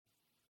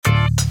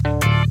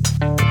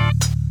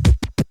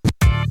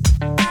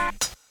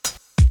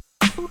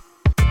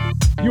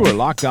You are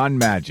Locked On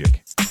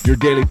Magic, your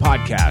daily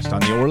podcast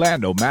on the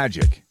Orlando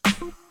Magic.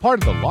 Part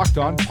of the Locked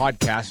On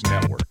Podcast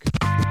Network.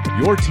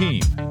 Your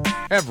team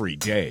every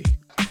day.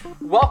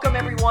 Welcome,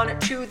 everyone,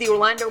 to the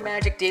Orlando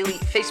Magic Daily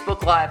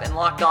Facebook Live and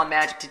Locked On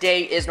Magic.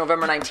 Today is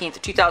November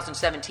 19th,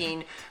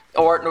 2017,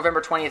 or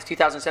November 20th,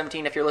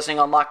 2017, if you're listening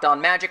on Locked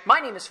On Magic. My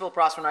name is Phil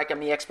Prospenreich.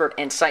 I'm the expert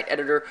and site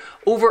editor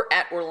over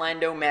at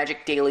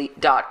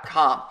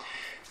OrlandoMagicDaily.com.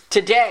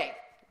 Today,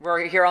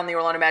 we're here on the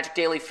Orlando Magic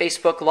Daily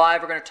Facebook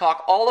Live. We're going to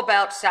talk all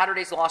about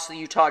Saturday's loss to the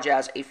Utah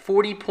Jazz, a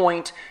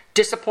 40-point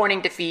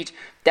disappointing defeat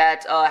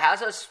that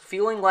has us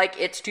feeling like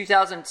it's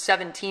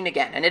 2017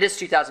 again. And it is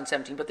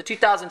 2017, but the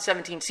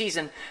 2017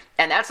 season,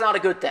 and that's not a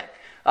good thing.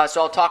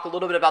 So I'll talk a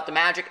little bit about the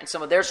Magic and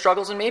some of their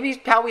struggles and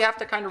maybe how we have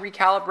to kind of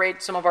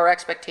recalibrate some of our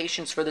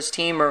expectations for this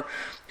team or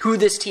who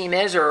this team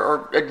is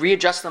or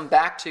readjust them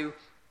back to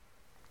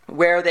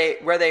where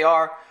they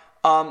are.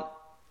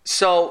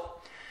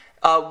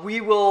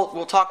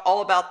 We'll talk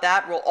all about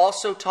that. We'll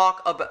also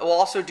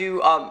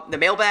do the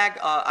mailbag.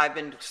 I've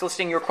been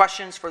soliciting your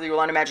questions for the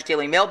Orlando Magic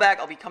Daily mailbag.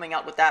 I'll be coming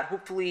out with that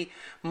hopefully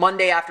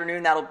Monday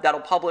afternoon.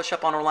 That'll publish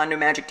up on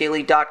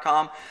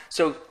OrlandoMagicDaily.com.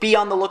 So be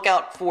on the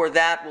lookout for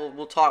that.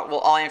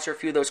 I'll answer a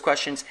few of those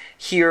questions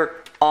here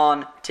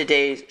on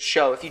today's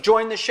show. If you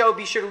join the show,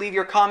 be sure to leave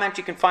your comment.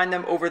 You can find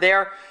them over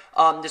there.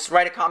 Just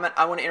write a comment.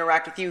 I want to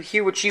interact with you,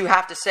 hear what you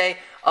have to say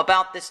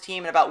about this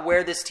team and about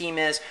where this team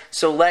is.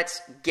 So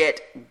let's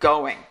get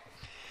going.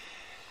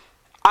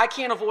 I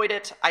can't avoid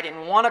it. I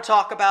didn't want to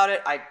talk about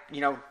it.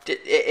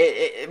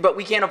 But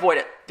we can't avoid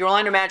it. The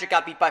Orlando Magic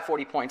got beat by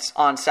 40 points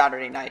on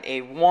Saturday night.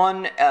 A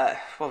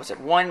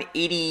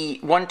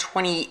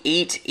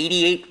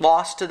 128-88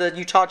 loss to the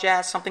Utah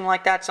Jazz, something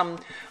like that. Some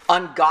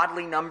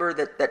ungodly number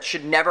that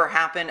should never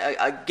happen.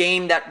 A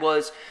game that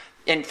was,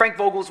 in Frank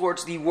Vogel's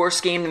words, the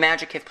worst game the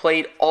Magic have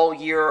played all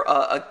year,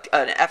 an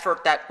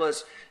effort that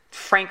was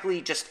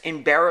frankly just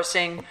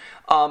embarrassing.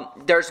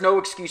 There's no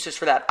excuses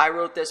for that. I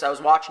wrote this. I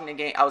was watching the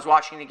game. I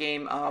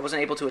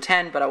wasn't able to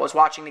attend, but I was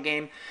watching the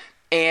game.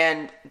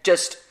 And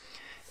just,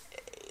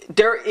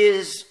 there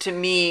is, to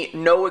me,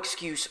 no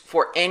excuse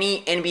for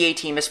any NBA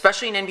team,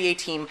 especially an NBA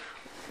team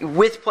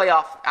with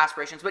playoff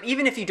aspirations, but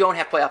even if you don't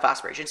have playoff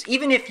aspirations,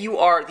 even if you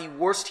are the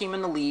worst team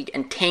in the league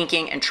and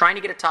tanking and trying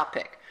to get a top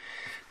pick,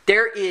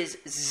 there is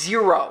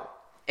zero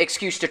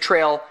excuse to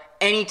trail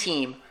any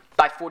team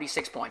by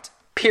 46 points.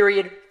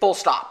 Period. Full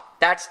stop.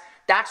 That's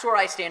where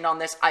I stand on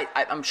this.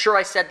 I'm sure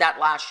I said that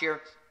last year,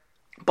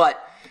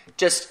 but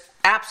just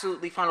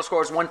absolutely, final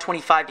score is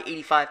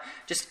 125-85.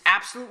 Just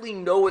absolutely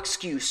no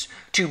excuse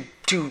to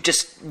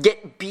just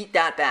get beat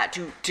that bad.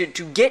 To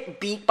get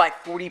beat by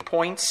 40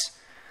 points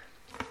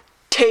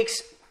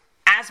takes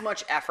as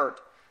much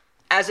effort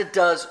as it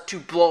does to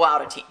blow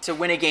out a team, to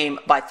win a game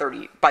by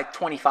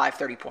 25,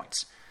 30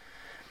 points.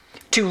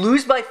 To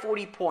lose by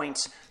 40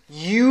 points,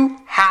 you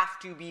have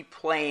to be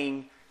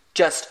playing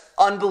just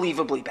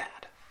unbelievably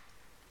bad.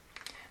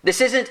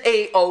 This isn't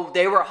they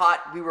were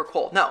hot, we were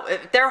cold. No,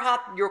 if they're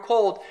hot, you're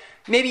cold,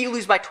 maybe you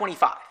lose by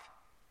 25.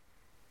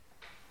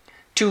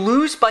 To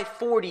lose by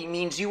 40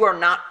 means you are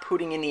not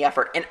putting in the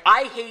effort. And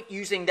I hate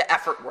using the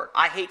effort word.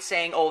 I hate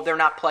saying, they're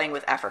not playing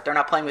with effort. They're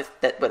not playing with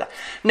that.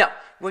 No,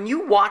 when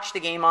you watch the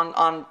game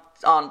on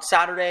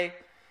Saturday,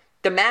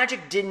 the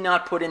Magic did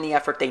not put in the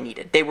effort they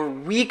needed. They were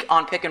weak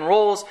on pick and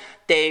rolls.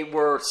 They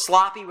were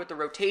sloppy with the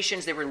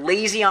rotations. They were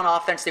lazy on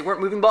offense. They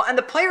weren't moving the ball. And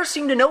the players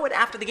seemed to know it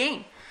after the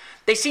game.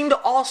 They seemed to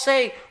all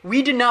say,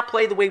 we did not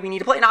play the way we need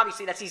to play. And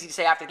obviously that's easy to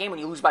say after the game when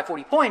you lose by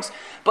 40 points.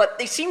 But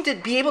they seem to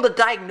be able to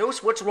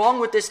diagnose what's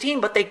wrong with this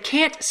team, but they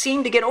can't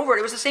seem to get over it.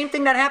 It was the same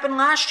thing that happened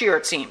last year,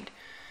 it seemed.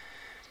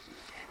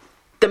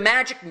 The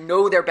Magic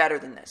know they're better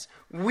than this.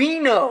 We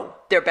know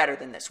they're better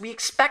than this. We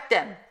expect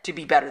them to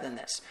be better than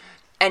this.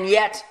 And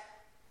yet,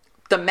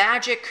 the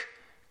Magic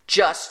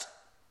just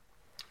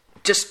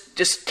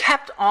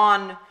kept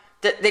on.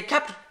 They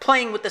kept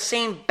playing with the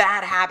same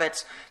bad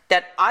habits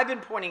that I've been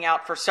pointing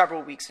out for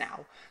several weeks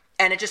now,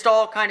 and it just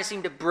all kind of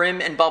seemed to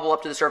brim and bubble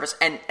up to the surface.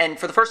 And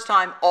for the first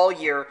time all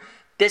year,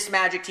 this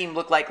Magic team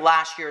looked like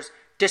last year's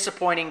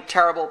disappointing,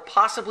 terrible,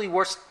 possibly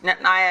worse.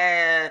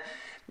 I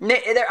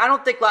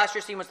don't think last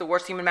year's team was the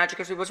worst team in Magic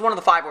history. It was one of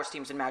the 5 worst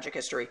teams in Magic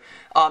history.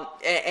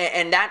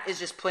 And that is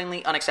just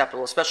plainly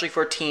unacceptable, especially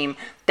for a team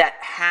that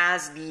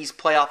has these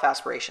playoff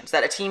aspirations.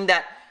 That a team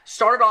that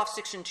started off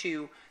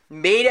 6-2,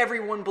 made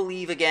everyone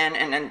believe again,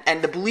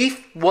 and the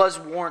belief was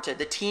warranted.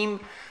 The team,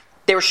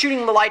 they were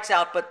shooting the lights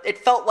out, but it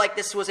felt like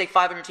this was a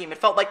 500 team. It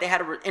felt like they had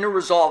an inner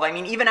resolve. I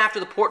mean, even after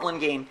the Portland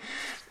game,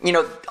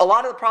 a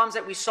lot of the problems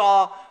that we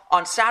saw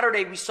on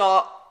Saturday, we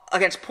saw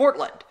against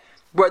Portland,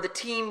 where the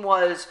team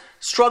was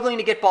struggling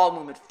to get ball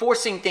movement,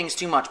 forcing things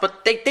too much.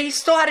 But they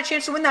still had a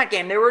chance to win that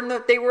game. They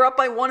were up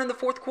by 1 in the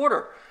fourth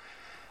quarter.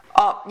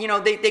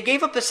 They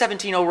gave up the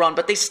 17-0 run,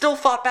 but they still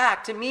fought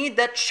back. To me,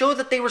 that showed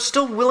that they were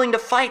still willing to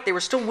fight. They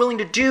were still willing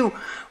to do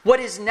what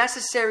is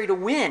necessary to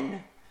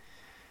win.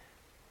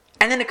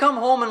 And then to come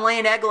home and lay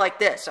an egg like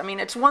this. I mean,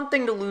 it's one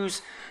thing to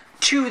lose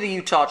to the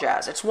Utah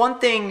Jazz. It's one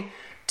thing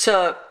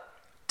to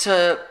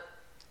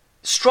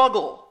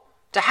struggle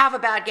to have a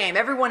bad game.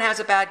 Everyone has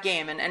a bad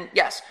game. And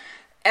yes,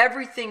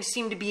 everything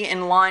seemed to be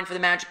in line for the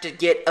Magic to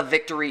get a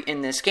victory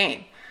in this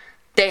game.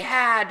 They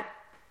had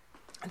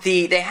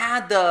the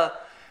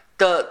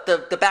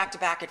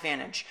back-to-back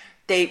advantage.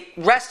 They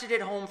rested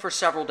at home for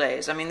several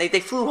days. I mean, they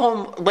flew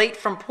home late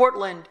from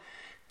Portland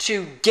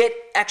to get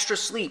extra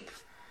sleep.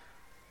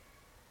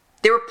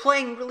 They were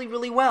playing really,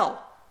 really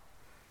well.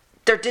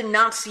 There did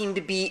not seem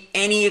to be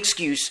any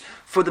excuse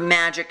for the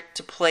Magic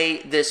to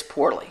play this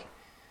poorly.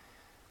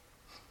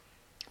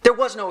 There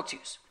was no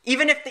excuse.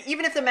 Even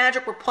if the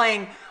Magic were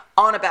playing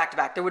on a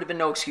back-to-back, there would have been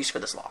no excuse for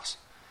this loss.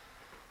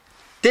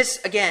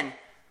 This, again,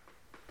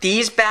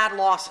 these bad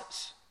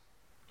losses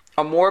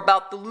are more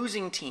about the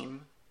losing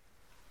team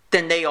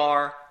than they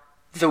are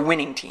the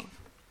winning team.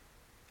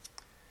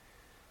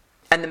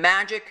 And the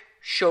Magic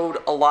showed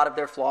a lot of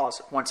their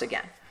flaws once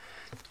again.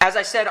 As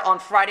I said on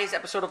Friday's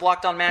episode of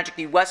Locked On Magic,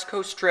 the West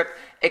Coast trip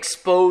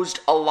exposed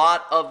a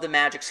lot of the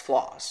Magic's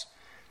flaws.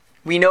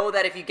 We know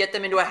that if you get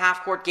them into a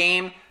half-court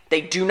game,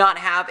 they do not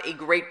have a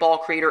great ball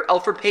creator.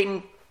 Elfrid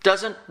Payton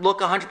doesn't look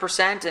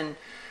 100%, and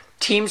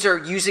teams are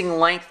using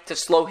length to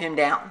slow him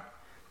down.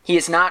 He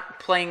is not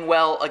playing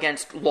well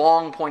against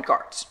long point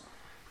guards.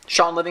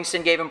 Sean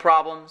Livingston gave him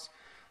problems.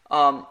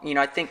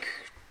 I think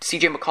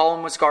CJ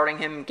McCollum was guarding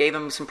him, gave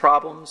him some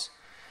problems.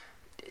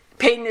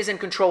 Payton isn't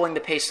controlling the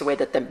pace the way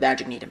that the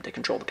Magic need him to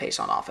control the pace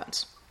on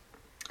offense.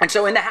 And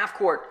so in the half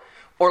court,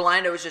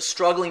 Orlando is just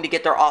struggling to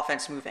get their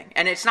offense moving.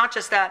 And it's not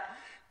just that.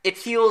 It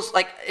feels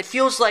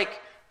like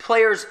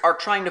players are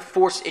trying to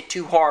force it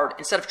too hard.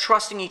 Instead of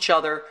trusting each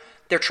other,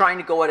 they're trying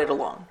to go at it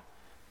alone.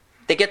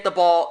 They get the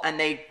ball and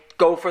they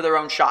go for their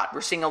own shot.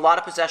 We're seeing a lot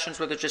of possessions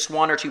where there's just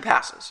one or two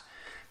passes.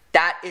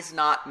 That is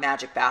not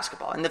Magic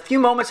basketball. And the few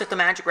moments that the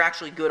Magic were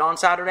actually good on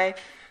Saturday,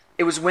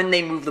 it was when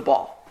they moved the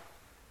ball.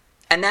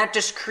 And that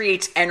just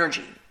creates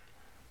energy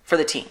for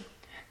the team.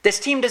 This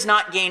team does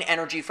not gain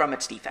energy from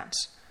its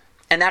defense.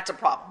 And that's a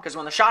problem, because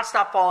when the shots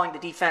stop falling, the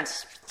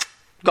defense,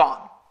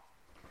 gone.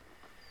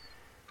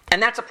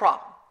 And that's a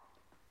problem.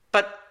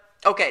 But,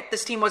 okay,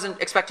 this team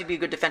wasn't expected to be a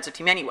good defensive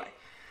team anyway.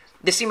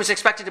 This team was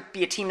expected to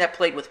be a team that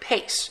played with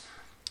pace.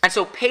 And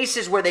so pace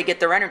is where they get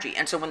their energy.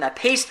 And so when that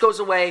pace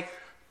goes away,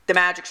 the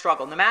Magic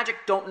struggle. And the Magic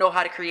don't know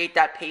how to create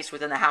that pace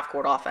within the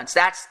half-court offense.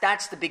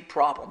 That's the big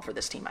problem for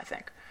this team, I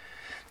think.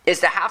 Is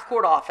the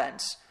half-court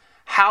offense,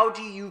 how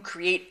do you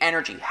create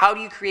energy? How do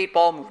you create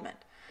ball movement?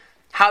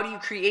 How do you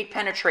create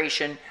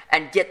penetration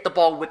and get the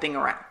ball whipping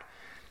around?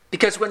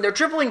 Because when they're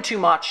dribbling too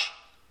much,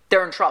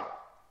 they're in trouble.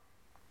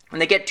 When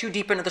they get too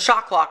deep into the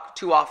shot clock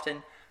too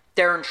often,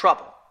 they're in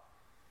trouble.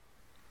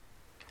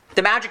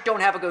 The Magic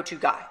don't have a go-to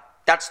guy.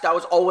 That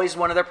was always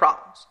one of their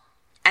problems.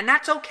 And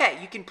that's okay.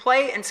 You can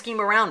play and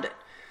scheme around it.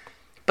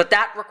 But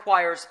that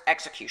requires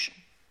execution.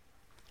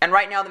 And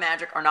right now the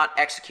Magic are not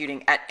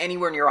executing at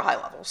anywhere near a high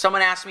level.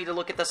 Someone asked me to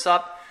look at this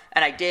up,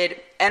 and I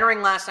did.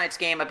 Entering last night's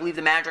game, I believe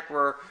the Magic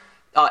were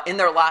in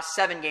their last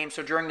 7 games,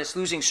 so during this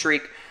losing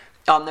streak,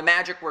 the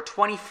Magic were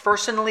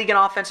 21st in the league in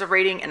offensive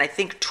rating, and I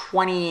think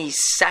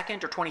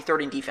 22nd or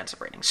 23rd in defensive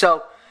rating.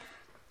 So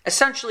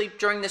essentially,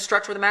 during this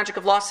stretch where the Magic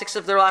have lost 6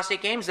 of their last 8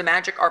 games, the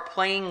Magic are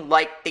playing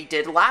like they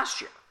did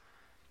last year.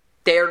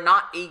 They are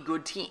not a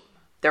good team.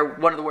 They're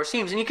one of the worst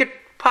teams. And you could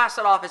pass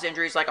that off as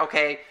injuries, like,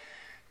 okay,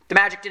 the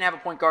Magic didn't have a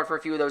point guard for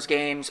a few of those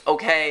games.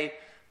 Okay,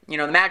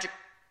 the Magic,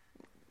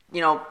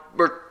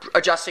 were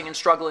adjusting and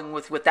struggling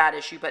with that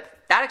issue. But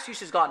that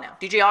excuse is gone now.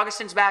 DJ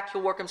Augustin's back.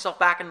 He'll work himself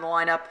back into the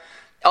lineup.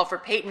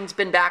 Elfrid Payton's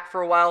been back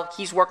for a while.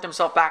 He's worked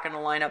himself back in the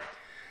lineup.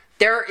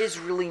 There is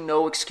really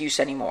no excuse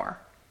anymore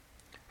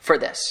for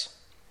this.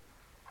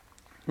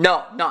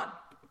 No, none.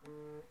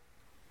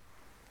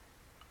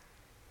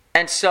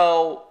 And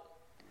so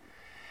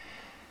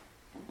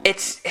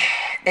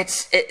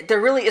there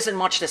really isn't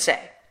much to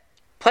say.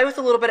 Play with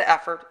a little bit of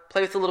effort.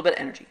 Play with a little bit of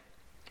energy.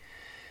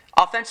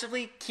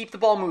 Offensively, keep the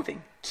ball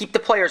moving. Keep the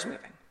players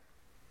moving.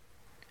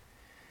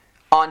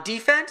 On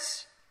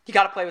defense, you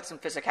got to play with some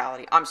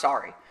physicality. I'm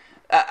sorry.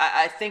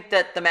 I think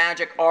that the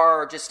Magic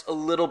are just a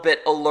little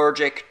bit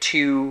allergic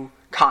to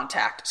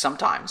contact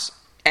sometimes.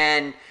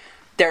 And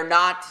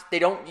they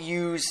don't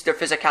use their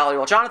physicality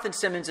well. Jonathan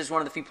Simmons is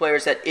one of the few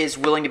players that is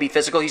willing to be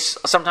physical. He's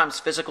sometimes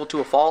physical to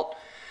a fault.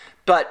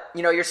 But,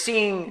 you're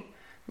seeing,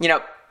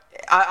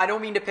 I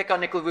don't mean to pick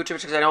on Nikola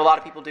Vucevic because I know a lot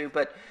of people do,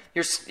 but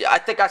I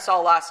think I saw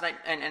last night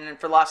and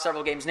for the last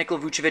several games, Nikola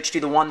Vucevic do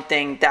the one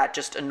thing that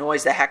just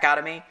annoys the heck out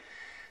of me,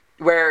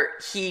 where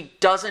he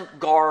doesn't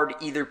guard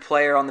either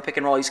player on the pick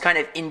and roll. He's kind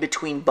of in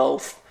between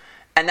both.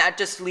 And that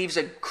just leaves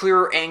a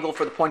clearer angle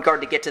for the point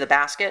guard to get to the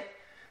basket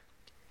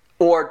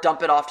or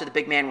dump it off to the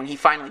big man when he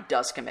finally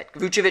does commit.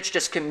 Vucevic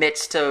just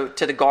commits to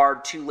the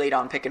guard too late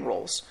on pick and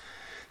rolls.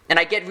 And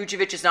I get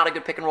Vucevic is not a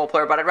good pick and roll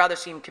player, but I'd rather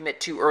see him commit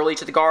too early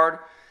to the guard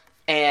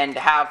and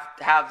have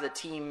the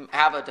team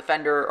have a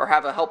defender or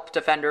have a help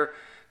defender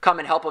come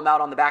and help him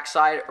out on the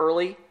backside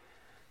early.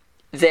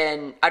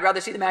 Then I'd rather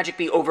see the Magic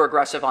be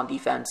over-aggressive on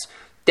defense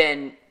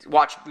than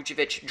watch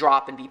Vucevic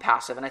drop and be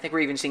passive. And I think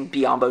we're even seeing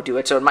Biyombo do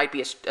it, so it might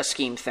be a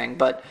scheme thing.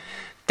 But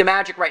the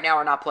Magic right now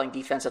are not playing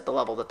defense at the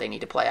level that they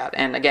need to play at.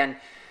 And again,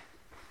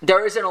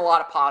 there isn't a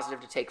lot of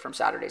positive to take from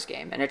Saturday's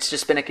game. And it's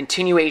just been a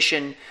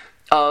continuation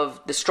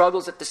of the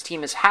struggles that this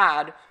team has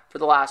had for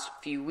the last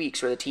few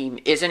weeks, where the team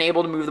isn't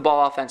able to move the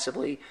ball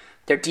offensively.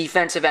 Their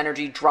defensive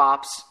energy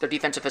drops. Their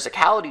defensive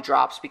physicality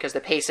drops because the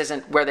pace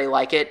isn't where they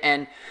like it.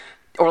 And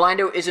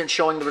Orlando isn't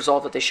showing the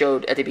result that they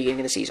showed at the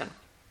beginning of the season.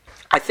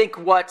 I think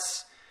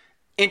what's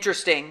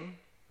interesting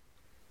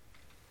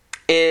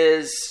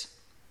is...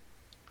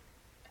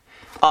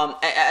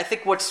 I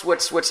think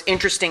what's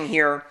interesting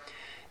here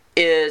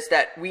is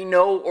that we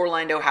know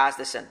Orlando has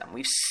this in them.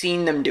 We've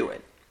seen them do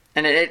it.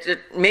 And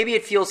maybe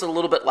it feels a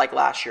little bit like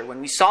last year when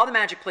we saw the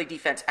Magic play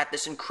defense at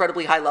this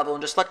incredibly high level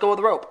and just let go of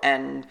the rope.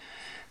 And,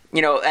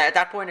 at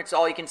that point, it's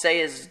all you can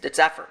say is it's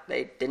effort.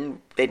 They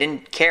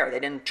didn't care.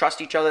 They didn't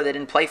trust each other. They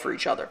didn't play for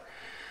each other.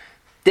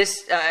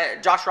 This,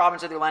 Josh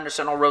Robbins of the Orlando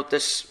Sentinel wrote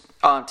this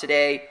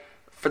today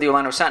for the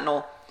Orlando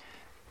Sentinel.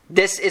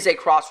 This is a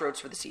crossroads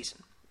for the season.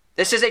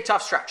 This is a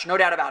tough stretch, no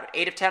doubt about it.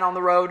 8 of 10 on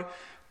the road.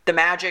 The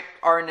Magic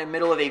are in the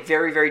middle of a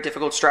very, very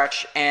difficult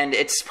stretch, and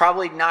it's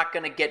probably not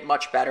going to get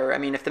much better. I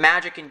mean, if the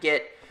Magic can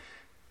get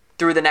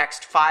through the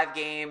next 5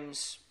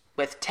 games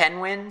with 10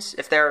 wins,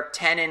 if they're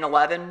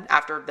 10-11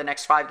 after the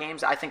next 5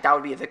 games, I think that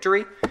would be a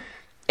victory.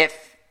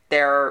 If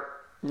they're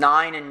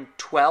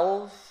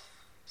 9-12,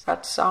 does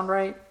that sound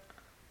right?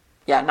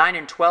 Yeah,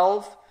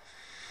 9-12.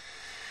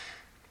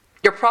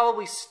 You're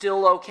probably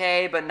still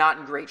okay, but not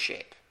in great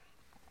shape.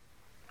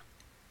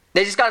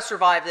 They just got to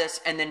survive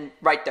this and then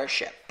right their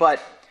ship. But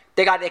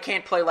they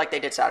can't play like they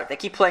did Saturday. If they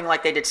keep playing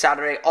like they did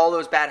Saturday, all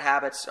those bad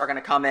habits are going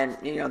to come in.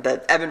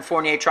 The Evan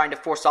Fournier trying to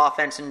force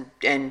offense and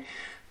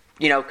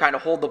kind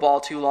of hold the ball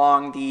too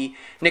long. The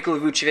Nikola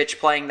Vucevic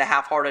playing the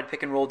half-hearted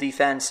pick-and-roll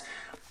defense.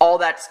 All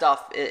that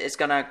stuff is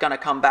gonna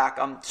come back.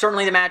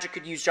 Certainly the Magic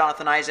could use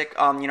Jonathan Isaac.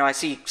 I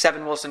see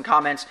Seven Wilson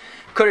comments.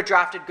 Could have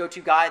drafted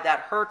go-to guy. That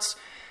hurts.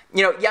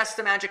 Yes,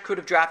 the Magic could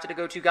have drafted a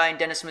go-to guy in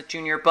Dennis Smith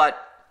Jr.,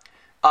 but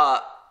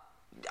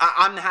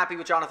I'm happy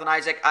with Jonathan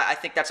Isaac. I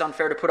think that's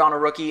unfair to put on a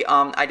rookie.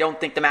 I don't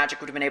think the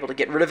Magic would have been able to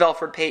get rid of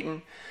Elfrid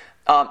Payton,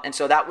 and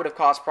so that would have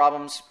caused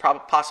problems,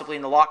 possibly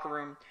in the locker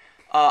room.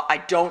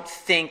 I don't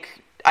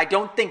think,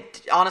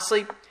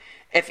 honestly,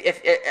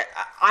 if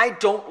I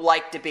don't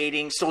like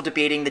still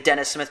debating the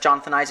Dennis Smith,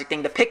 Jonathan Isaac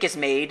thing. The pick is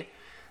made.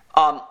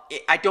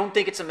 I don't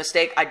think it's a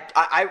mistake.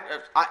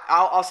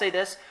 I'll say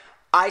this.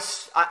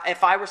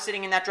 If I were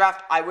sitting in that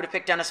draft, I would have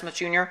picked Dennis Smith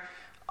Jr.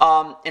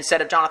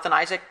 Instead of Jonathan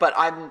Isaac, but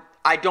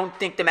I don't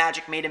think the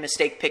Magic made a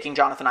mistake picking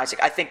Jonathan Isaac.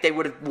 I think they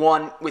would have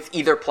won with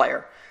either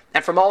player.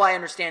 And from all I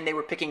understand, they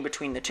were picking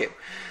between the two.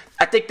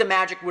 I think the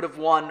Magic would have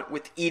won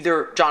with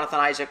either Jonathan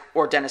Isaac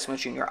or Dennis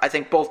Smith Jr. I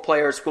think both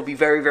players will be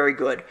very, very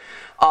good.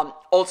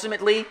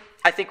 Ultimately,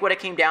 I think what it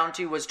came down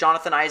to was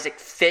Jonathan Isaac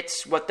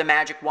fits what the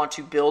Magic want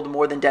to build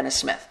more than Dennis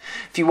Smith.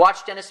 If you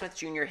watch Dennis Smith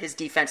Jr., his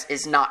defense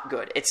is not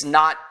good.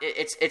 Elfrid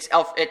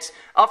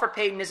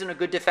Payton isn't a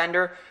good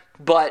defender,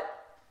 but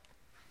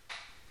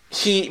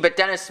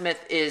Dennis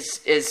Smith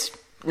is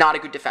not a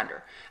good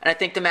defender. And I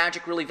think the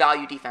Magic really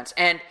value defense.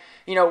 And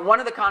one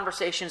of the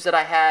conversations that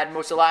I had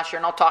most of last year,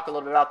 and I'll talk a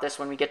little bit about this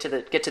when we get to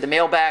the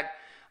mailbag.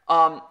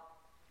 One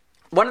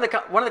of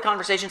the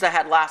conversations I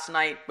had last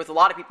night with a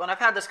lot of people, and I've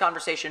had this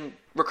conversation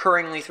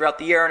recurringly throughout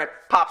the year, and it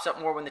pops up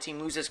more when the team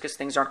loses because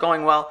things aren't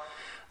going well,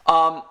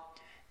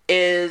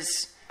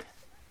 is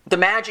the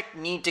Magic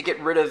need to get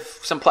rid of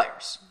some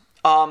players.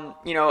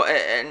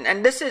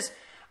 And this is,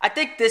 I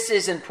think this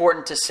is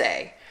important to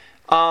say.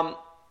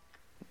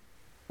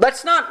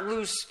 Let's not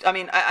lose.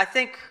 I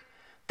think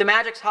the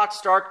Magic's hot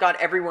start got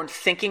everyone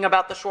thinking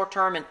about the short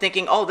term and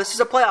thinking, oh, this is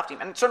a playoff team.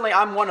 And certainly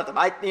I'm one of them.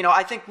 I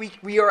think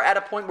we are at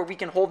a point where we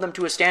can hold them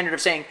to a standard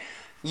of saying,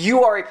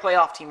 you are a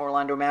playoff team,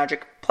 Orlando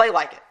Magic. Play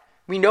like it.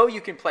 We know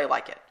you can play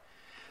like it.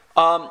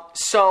 I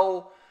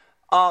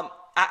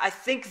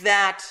think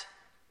that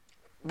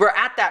we're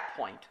at that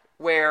point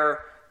where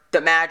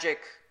the Magic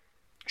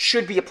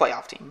should be a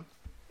playoff team.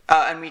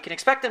 And we can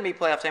expect them to be a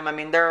playoff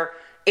team. They're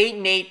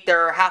 8-8,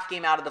 they're a half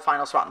game out of the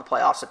final spot in the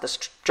playoffs at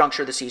this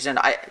juncture of the season.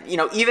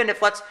 Even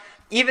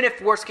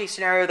if worst case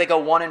scenario they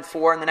go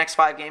 1-4 in the next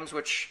 5 games,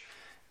 which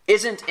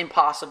isn't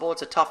impossible,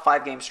 it's a tough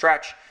 5-game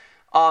stretch.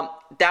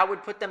 That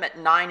would put them at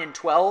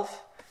 9-12.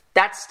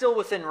 That's still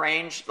within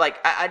range.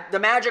 The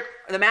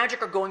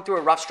Magic are going through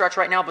a rough stretch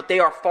right now, but they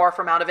are far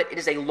from out of it. It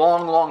is a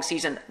long, long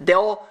season.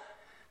 They'll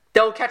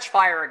catch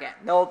fire again.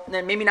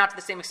 Maybe not to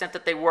the same extent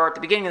that they were at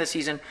the beginning of the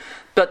season,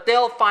 but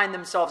they'll find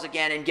themselves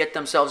again and get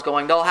themselves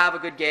going. They'll have a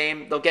good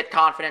game. They'll get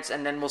confidence,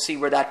 and then we'll see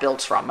where that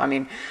builds from.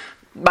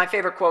 My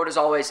favorite quote, as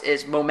always,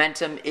 is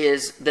momentum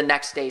is the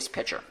next day's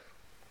pitcher.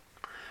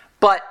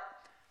 But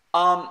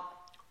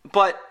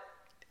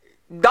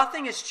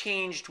nothing has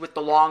changed with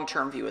the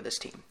long-term view of this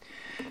team.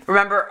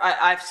 Remember,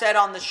 I've said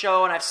on the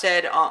show and I've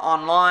said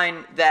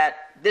online that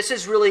this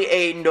is really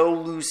a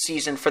no-lose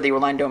season for the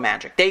Orlando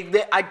Magic.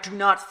 I do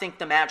not think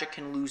the Magic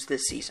can lose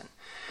this season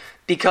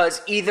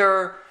because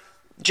either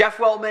Jeff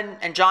Weltman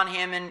and John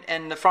Hammond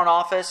and the front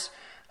office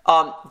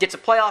gets a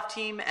playoff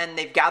team and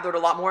they've gathered a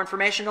lot more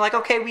information. They're like,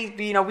 okay,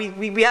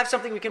 we have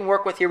something we can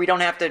work with here. We don't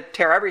have to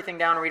tear everything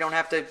down, or we don't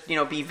have to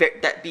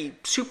be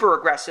super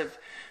aggressive,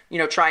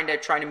 trying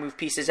to move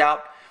pieces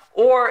out.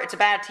 Or it's a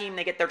bad team,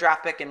 they get their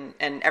draft pick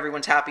and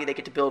everyone's happy, they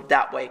get to build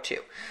that way too.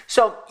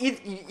 So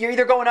you're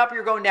either going up or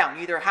you're going down.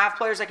 You either have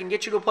players that can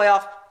get you to a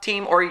playoff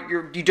team, or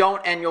you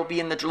don't, and you'll be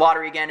in the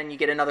lottery again and you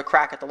get another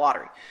crack at the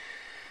lottery.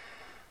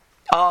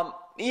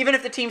 Even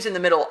if the team's in the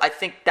middle, I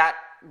think that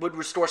would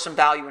restore some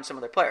value in some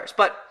of their players.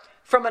 But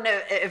from an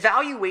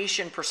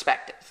evaluation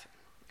perspective,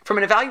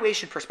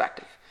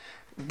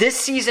 this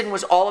season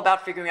was all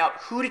about figuring out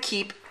who to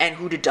keep and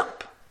who to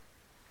dump.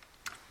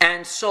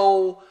 And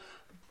so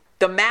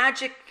the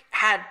Magic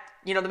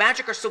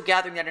are still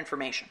gathering that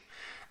information.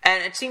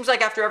 And it seems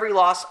like after every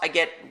loss, I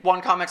get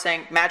one comment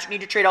saying, Magic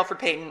need to trade Elfrid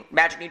Payton,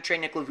 Magic need to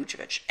trade Nikola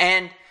Vucevic.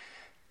 And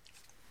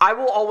I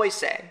will always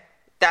say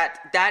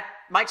that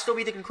might still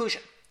be the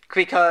conclusion,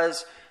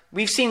 because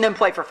we've seen them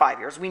play for 5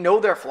 years. We know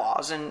their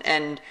flaws,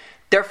 and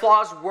their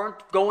flaws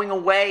weren't going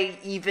away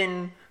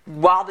even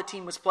while the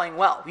team was playing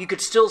well. You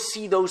could still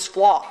see those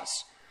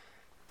flaws.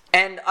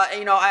 And,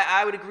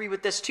 I would agree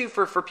with this, too,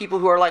 for people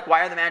who are like,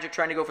 why are the Magic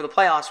trying to go for the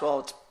playoffs?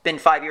 Well, it's been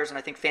 5 years, and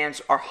I think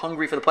fans are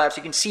hungry for the playoffs.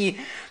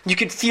 You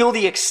can feel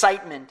the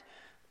excitement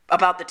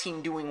about the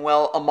team doing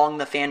well among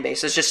the fan base.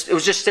 There's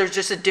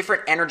just a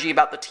different energy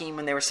about the team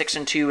when they were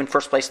 6-2 in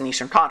first place in the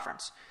Eastern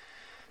Conference.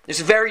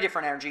 There's a very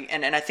different energy,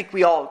 and I think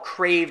we all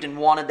craved and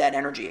wanted that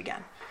energy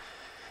again.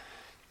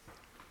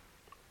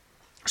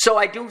 So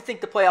I do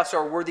think the playoffs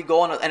are a worthy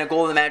goal and a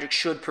goal the Magic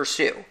should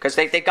pursue, because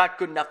they've got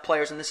good enough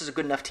players and this is a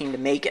good enough team to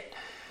make it.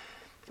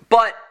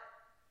 But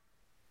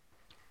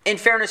in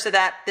fairness to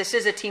that, this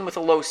is a team with a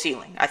low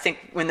ceiling. I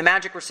think when the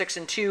Magic were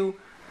 6-2,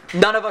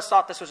 none of us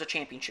thought this was a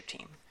championship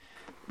team.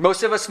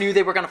 Most of us knew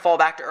they were going to fall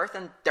back to earth,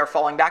 and they're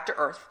falling back to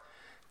earth.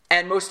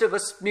 And most of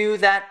us knew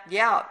that,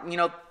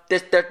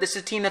 this is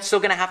a team that's still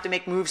going to have to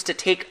make moves to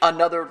take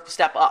another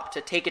step up, to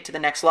take it to the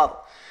next level.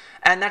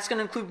 And that's going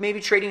to include maybe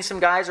trading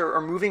some guys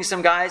or moving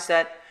some guys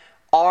that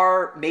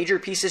are major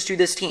pieces to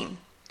this team.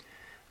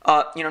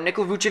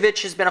 Nikola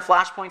Vucevic has been a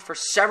flashpoint for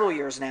several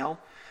years now.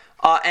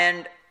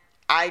 And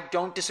I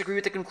don't disagree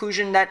with the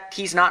conclusion that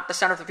he's not the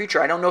center of the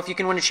future. I don't know if you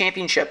can win a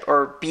championship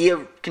or be a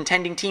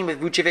contending team with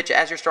Vucevic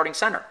as your starting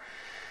center.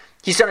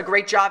 He's done a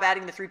great job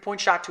adding the three-point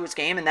shot to his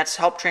game, and that's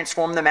helped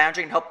transform the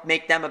Magic and help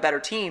make them a better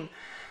team.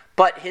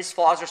 But his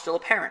flaws are still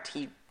apparent.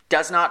 He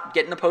does not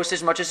get in the post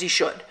as much as he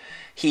should.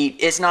 He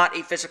is not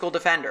a physical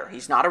defender.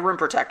 He's not a rim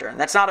protector. And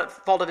that's not a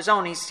fault of his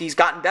own. He's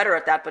gotten better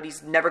at that, but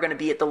he's never going to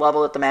be at the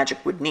level that the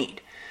Magic would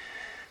need.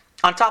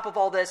 On top of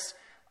all this,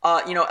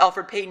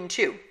 Elfrid Payton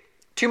too.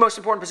 Two most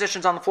important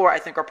positions on the floor, I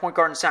think, are point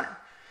guard and center.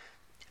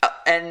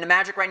 And the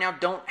Magic right now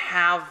don't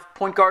have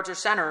point guards or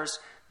centers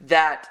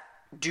that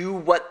do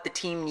what the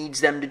team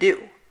needs them to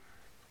do.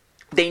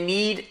 They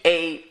need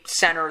a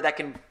center that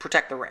can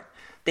protect the rim.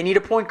 They need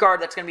a point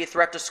guard that's going to be a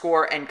threat to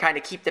score and kind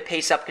of keep the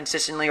pace up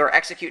consistently or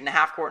execute in the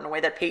half court in a way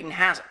that Payton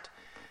hasn't.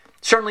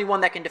 Certainly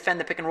one that can defend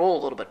the pick and roll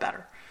a little bit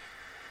better.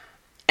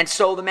 And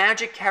so the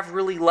Magic have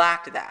really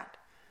lacked that.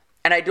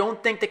 And I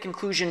don't think the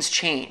conclusions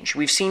change.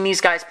 We've seen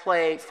these guys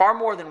play far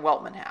more than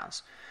Weltman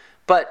has.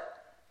 But,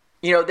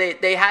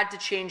 they had to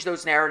change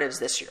those narratives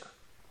this year.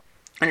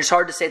 And it's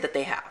hard to say that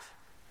they have.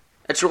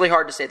 It's really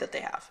hard to say that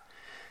they have.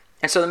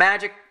 And so the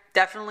Magic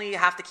definitely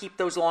have to keep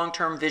those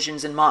long-term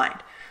visions in mind.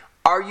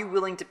 Are you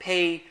willing to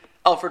pay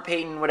Elfrid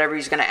Payton whatever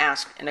he's going to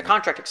ask in a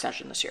contract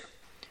extension this year?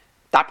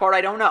 That part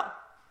I don't know.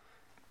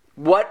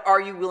 What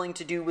are you willing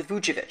to do with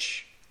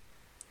Vucevic?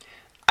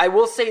 I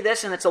will say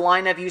this, and it's a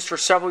line I've used for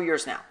several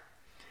years now.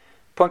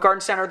 Point guard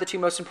and center are the two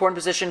most important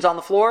positions on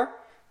the floor.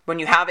 When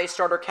you have a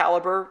starter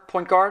caliber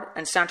point guard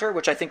and center,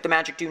 which I think the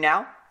Magic do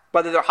now,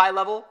 whether they're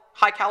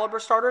high caliber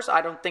starters,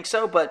 I don't think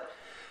so, but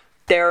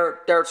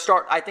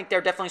I think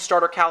they're definitely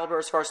starter caliber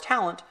as far as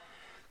talent.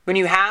 When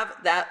you have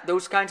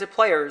those kinds of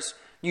players,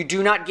 you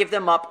do not give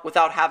them up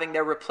without having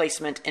their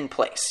replacement in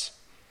place.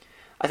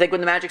 I think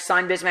when the Magic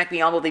signed Bismack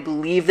Biyombo, they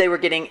believed they were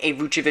getting a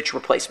Vucevic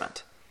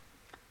replacement.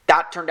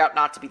 That turned out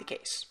not to be the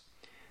case.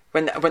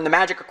 When the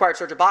Magic acquired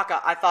Serge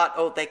Ibaka, I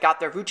thought, they got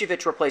their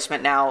Vucevic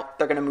replacement now,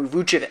 they're going to move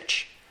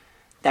Vucevic.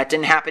 That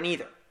didn't happen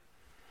either.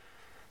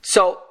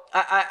 So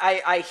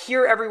I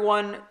hear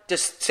everyone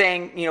just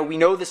saying, we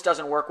know this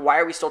doesn't work. Why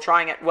are we still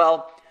trying it?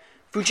 Well,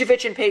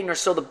 Vucevic and Payton are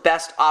still the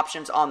best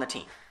options on the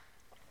team.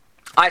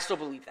 I still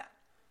believe that.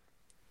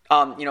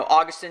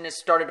 Augustin has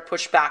started to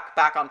push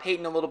back on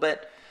Payton a little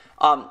bit.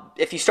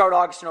 If you start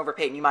Augustin over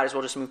Payton, you might as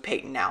well just move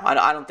Payton now.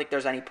 I don't think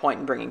there's any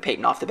point in bringing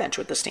Payton off the bench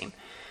with this team.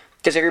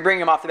 Because if you're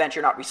bringing him off the bench,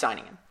 you're not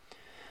re-signing him.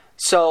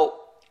 So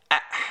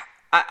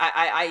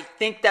I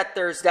think that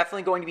there's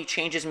definitely going to be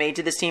changes made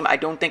to this team. I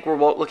don't think we're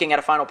looking at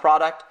a final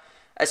product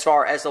as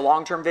far as the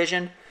long-term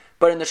vision.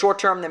 But in the short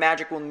term, the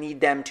Magic will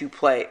need them to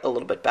play a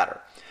little bit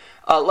better.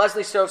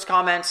 Leslie Stove's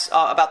comments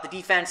about the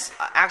defense.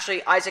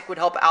 Actually, Isaac would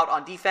help out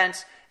on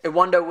defense. Wes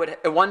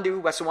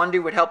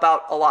Iwundu would help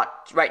out a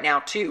lot right now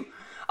too.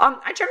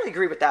 I generally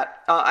agree with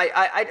that.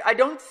 I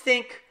don't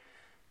think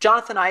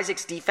Jonathan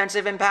Isaac's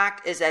defensive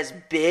impact is as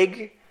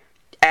big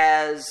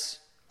as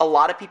a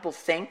lot of people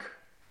think.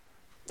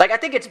 Like, I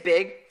think it's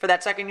big for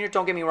that second unit,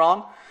 don't get me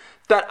wrong.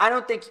 But I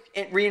don't think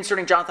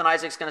reinserting Jonathan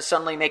Isaac is going to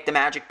suddenly make the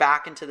Magic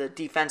back into the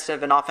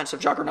defensive and offensive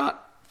juggernaut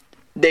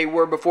they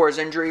were before his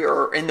injury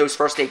or in those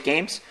first 8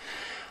 games.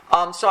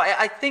 So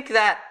I think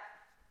that,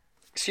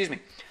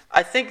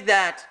 I think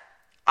that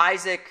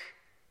Isaac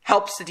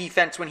helps the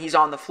defense when he's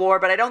on the floor,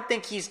 but I don't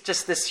think he's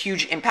just this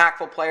huge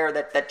impactful player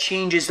that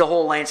changes the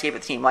whole landscape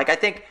of the team. Like,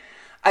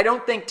 I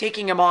don't think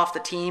taking him off the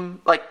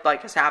team,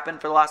 like has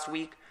happened for the last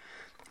week,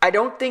 I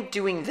don't think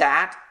doing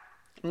that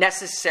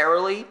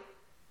necessarily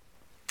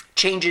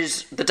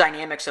changes the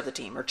dynamics of the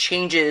team or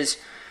changes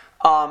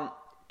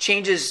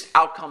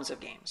outcomes of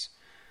games.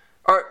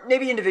 Or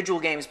maybe individual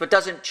games, but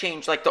doesn't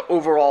change like the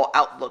overall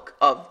outlook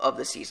of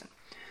the season.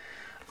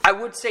 I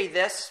would say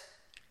this,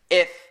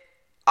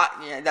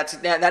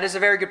 that is a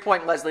very good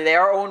point, Leslie. They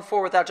are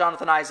 0-4 without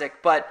Jonathan Isaac,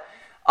 but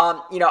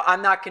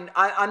I'm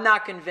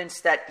not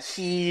convinced that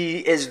he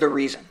is the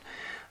reason.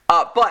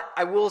 But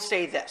I will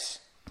say this: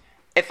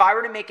 if I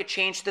were to make a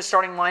change to the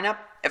starting lineup,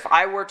 if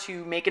I were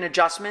to make an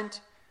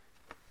adjustment,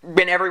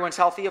 when everyone's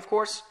healthy, of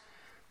course,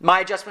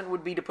 my adjustment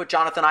would be to put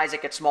Jonathan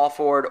Isaac at small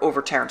forward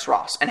over Terrence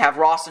Ross and have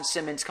Ross and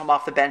Simmons come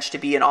off the bench to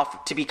be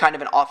kind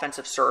of an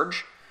offensive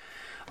surge.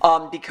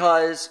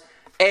 Because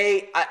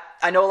I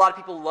know a lot of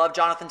people love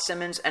Jonathan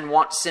Simmons and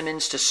want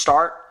Simmons to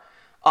start,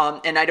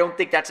 and I don't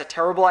think that's a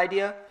terrible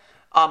idea.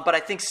 But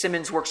I think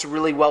Simmons works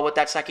really well with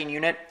that second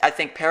unit. I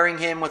think pairing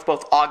him with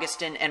both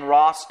Augustin and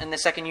Ross in the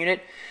second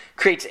unit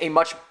creates a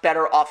much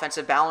better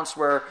offensive balance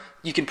where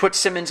you can put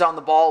Simmons on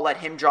the ball, let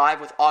him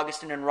drive with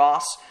Augustin and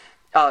Ross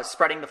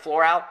spreading the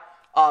floor out.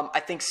 I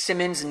think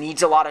Simmons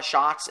needs a lot of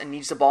shots and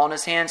needs the ball in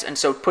his hands, and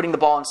so putting the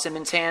ball in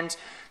Simmons' hands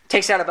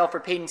takes it out of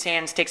Elfrid Payton's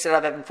hands, takes it out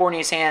of Evan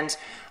Fournier's hands,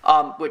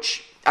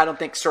 which I don't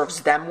think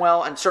serves them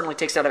well, and certainly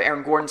takes it out of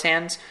Aaron Gordon's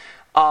hands.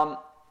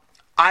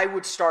 I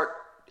would start,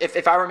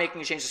 if I were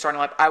making a change to starting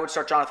lineup, I would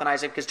start Jonathan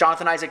Isaac, because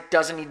Jonathan Isaac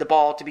doesn't need the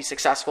ball to be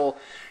successful.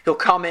 He'll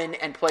come in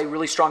and play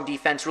really strong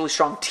defense, really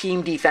strong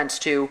team defense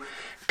too,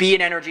 be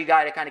an energy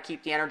guy to kind of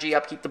keep the energy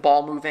up, keep the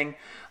ball moving.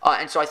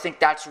 And so I think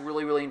that's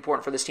really, really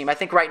important for this team. I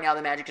think right now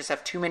the Magic just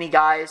have too many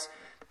guys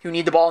who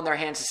need the ball in their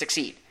hands to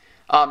succeed.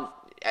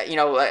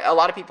 A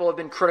lot of people have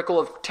been critical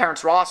of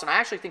Terrence Ross, and I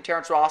actually think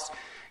Terrence Ross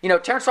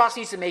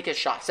needs to make his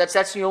shots.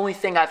 That's the only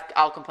thing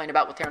I'll complain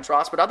about with Terrence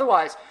Ross. But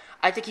otherwise,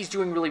 I think he's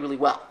doing really, really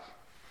well.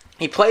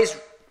 He plays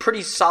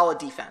pretty solid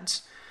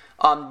defense,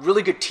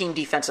 really good team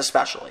defense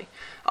especially.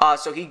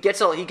 So he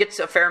gets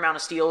a fair amount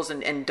of steals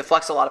and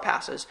deflects a lot of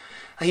passes.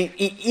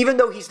 He even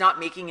though he's not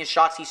making his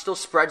shots, he still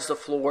spreads the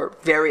floor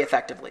very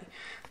effectively.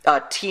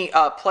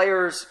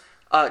 Players,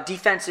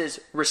 defenses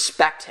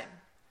respect him,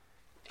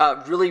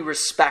 really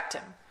respect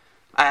him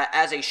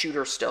as a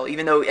shooter still.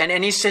 Even though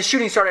and his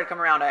shooting started to come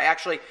around.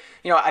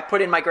 I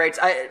put in my grades.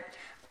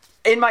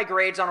 In my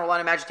grades on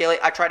Orlando Magic Daily,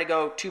 I try to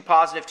go 2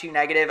 positive, 2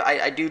 negative.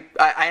 I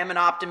am an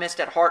optimist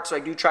at heart, so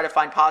I do try to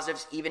find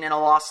positives even in a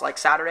loss like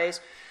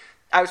Saturday's.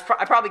 I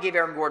probably gave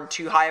Aaron Gordon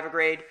too high of a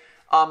grade,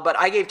 but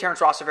I gave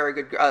Terrence Ross a very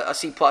good a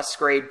C+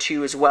 grade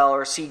too as well,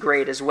 or a C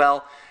grade as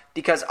well,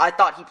 because I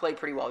thought he played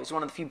pretty well. He was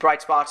one of the few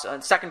bright spots. In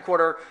the second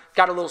quarter,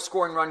 got a little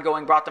scoring run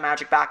going, brought the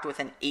Magic back to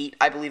within 8,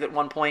 I believe, at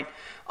one point.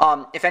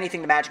 If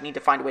anything, the Magic need to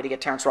find a way to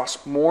get Terrence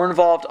Ross more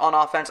involved on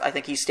offense. I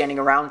think he's standing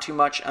around too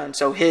much, and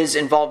so his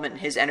involvement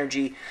and his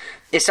energy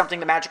is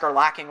something the Magic are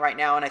lacking right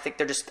now, and I think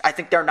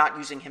they're not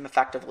using him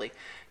effectively,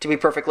 to be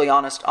perfectly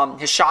honest.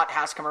 His shot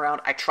has come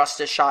around. I trust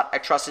his shot. I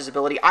trust his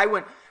ability. I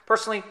wouldn't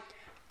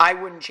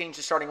change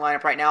the starting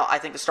lineup right now. I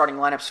think the starting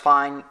lineup's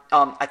fine.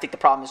 I think the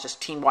problem is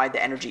just team-wide,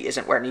 the energy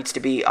isn't where it needs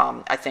to be.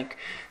 I think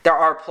there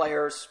are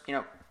players,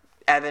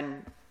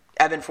 Evan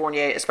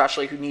Fournier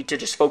especially, who need to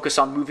just focus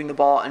on moving the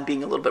ball and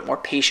being a little bit more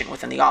patient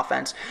within the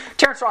offense.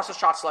 Terrence Ross's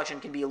shot selection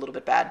can be a little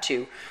bit bad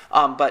too,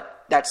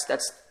 but that's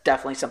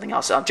definitely something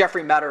else.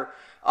 Jeffrey Metter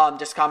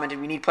just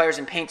commented, we need players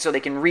in paint so they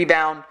can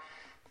rebound.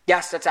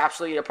 Yes, that's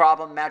absolutely a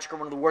problem. Magic are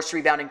one of the worst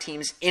rebounding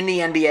teams in the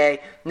NBA.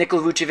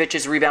 Nikola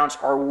Vucevic's rebounds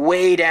are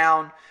way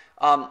down.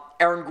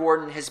 Aaron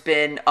Gordon has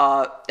been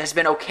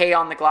okay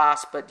on the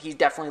glass, but he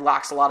definitely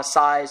lacks a lot of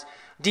size.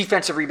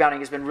 Defensive rebounding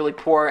has been really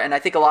poor, and I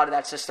think a lot of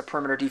that's just the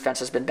perimeter defense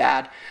has been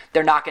bad.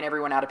 They're knocking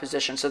everyone out of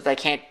position so that they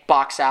can't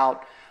box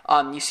out.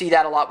 You see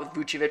that a lot with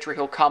Vucevic, where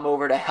he'll come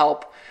over to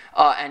help,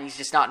 and he's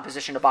just not in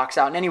position to box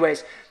out. And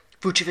anyways,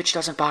 Vucevic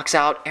doesn't box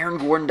out. Aaron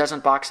Gordon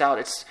doesn't box out.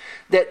 It's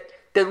that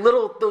those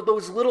little things,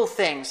 those little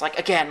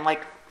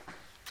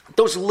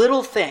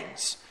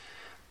things,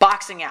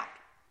 boxing out,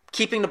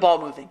 keeping the ball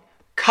moving,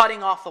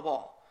 cutting off the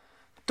ball.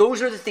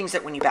 Those are the things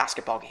that win you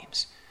basketball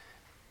games.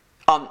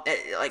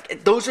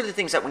 Those are the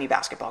things that win you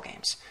basketball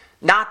games.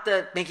 Not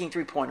the making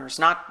 3-pointers,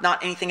 not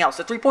anything else.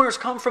 The 3-pointers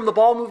come from the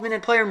ball movement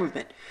and player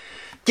movement.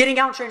 Getting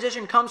out in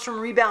transition comes from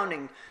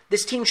rebounding.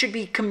 This team should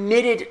be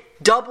committed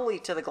doubly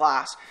to the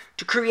glass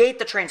to create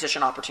the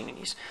transition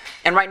opportunities.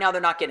 And right now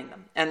they're not getting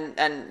them.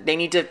 And they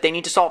need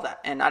to solve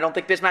that. And I don't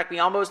think Bismack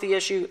Biyombo is the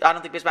issue. I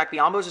don't think Bismack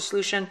Biyombo is the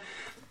solution.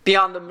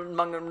 Beyond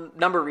among a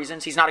number of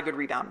reasons, he's not a good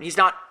rebounder. He's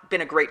not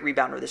been a great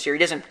rebounder this year. He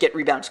doesn't get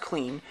rebounds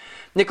clean.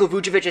 Nikola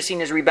Vucevic has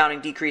seen his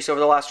rebounding decrease over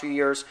the last few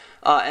years,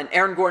 and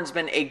Aaron Gordon's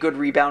been a good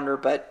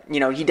rebounder, but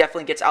he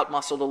definitely gets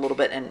out-muscled a little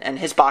bit, and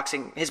his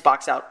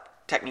box-out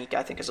technique,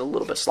 I think, is a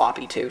little bit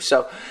sloppy too.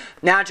 So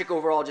Magic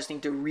overall just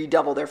need to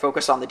redouble their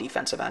focus on the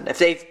defensive end. If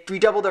they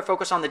redouble their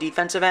focus on the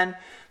defensive end,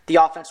 the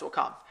offense will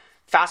come.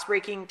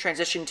 Fast-breaking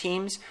transition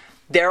teams,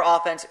 their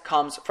offense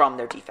comes from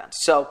their defense.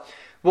 So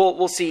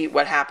we'll see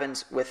what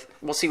happens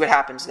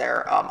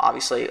there.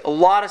 Obviously, a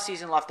lot of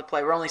season left to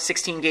play. We're only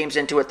 16 games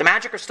into it. The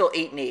Magic are still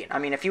 8-8. I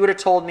mean, if you would have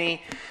told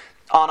me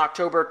on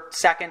October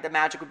 2nd the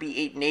Magic would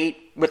be 8-8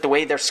 with the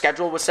way their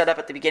schedule was set up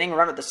at the beginning.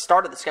 Remember, the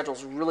start of the schedule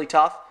is really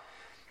tough.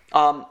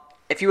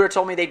 If you would have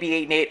told me they'd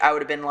be 8-8, I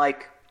would have been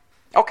like,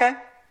 okay,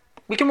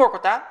 we can work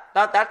with that.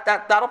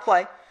 That'll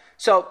play.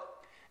 So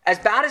as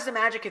bad as the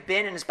Magic have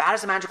been and as bad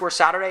as the Magic were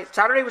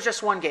Saturday was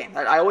just one game.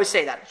 I always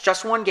say that. It's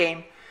just one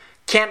game.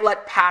 Can't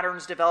let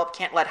patterns develop,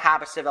 can't let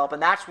habits develop,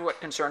 and that's what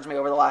concerns me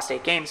over the last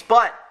 8 games.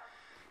 But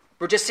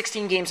we're just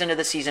 16 games into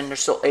the season.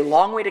 There's still a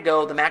long way to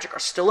go. The Magic are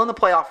still in the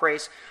playoff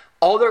race.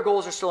 All their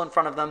goals are still in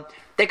front of them.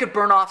 They could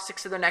burn off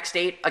 6 of their next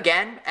 8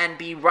 again and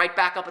be right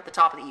back up at the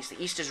top of the East.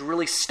 The East is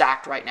really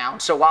stacked right now.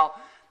 And so while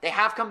they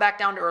have come back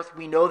down to earth,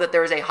 we know that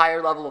there is a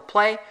higher level of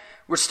play.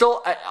 We're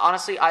still,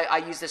 honestly, I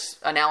use this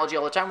analogy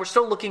all the time. We're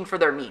still looking for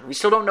their mean. We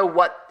still don't know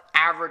what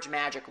average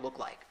Magic look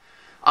like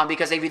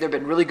because they've either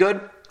been really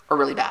good or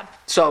really bad.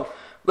 So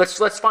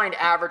let's find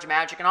average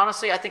Magic. And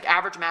honestly, I think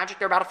average Magic,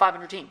 they're about a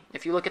 500 team.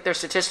 If you look at their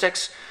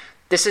statistics,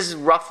 this is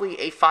roughly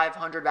a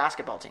 500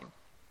 basketball team.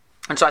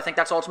 And so I think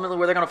that's ultimately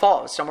where they're going to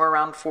fall, somewhere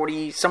around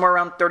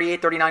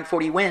 38, 39,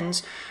 40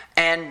 wins.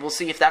 And we'll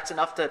see if that's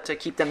enough to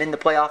keep them in the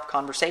playoff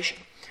conversation.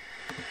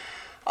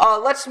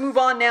 Let's move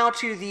on now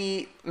to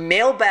the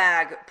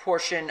mailbag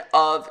portion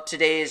of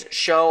today's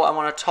show. I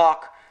want to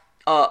talk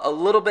a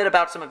little bit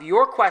about some of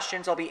your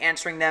questions. I'll be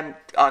answering them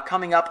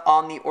coming up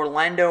on the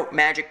Orlando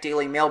Magic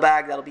Daily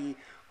Mailbag. That'll be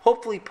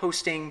hopefully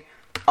posting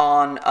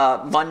on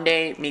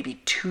Monday,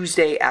 maybe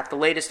Tuesday at the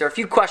latest. There are a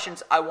few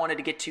questions I wanted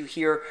to get to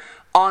here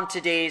on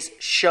today's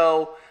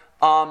show.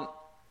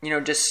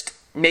 Just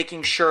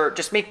making sure,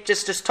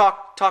 just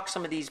talk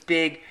some of these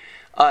big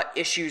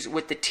issues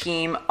with the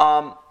team.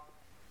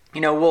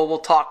 We'll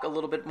talk a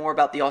little bit more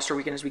about the All-Star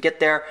Weekend as we get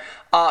there.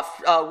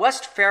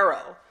 West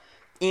Farrow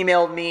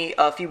emailed me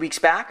a few weeks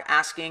back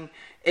asking,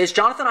 is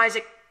Jonathan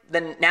Isaac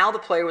now the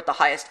player with the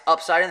highest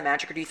upside in the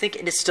Magic, or do you think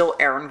it is still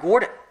Aaron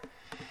Gordon?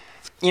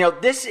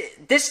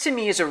 This to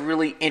me is a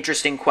really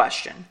interesting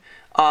question.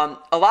 A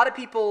lot of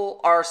people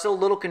are still a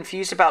little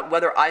confused about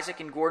whether Isaac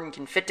and Gordon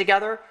can fit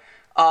together.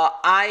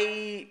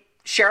 I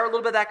share a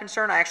little bit of that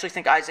concern. I actually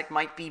think Isaac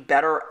might be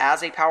better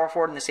as a power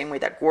forward in the same way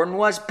that Gordon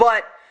was,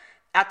 but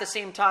at the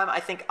same time, I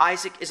think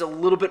Isaac is a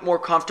little bit more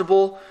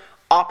comfortable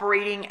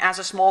operating as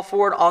a small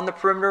forward on the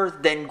perimeter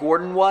than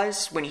Gordon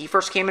was when he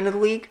first came into the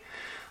league.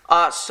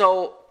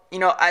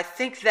 I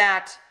think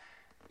that,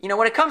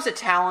 when it comes to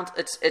talent,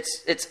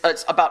 it's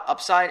about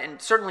upside,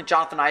 and certainly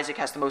Jonathan Isaac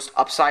has the most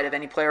upside of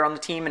any player on the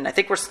team, and I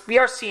think we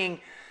are seeing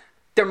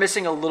they're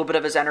missing a little bit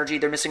of his energy.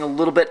 They're missing a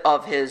little bit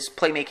of his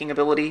playmaking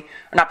ability,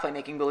 or not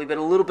playmaking ability, but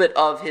a little bit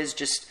of his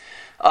just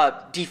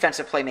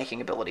defensive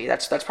playmaking ability.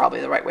 That's probably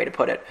the right way to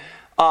put it.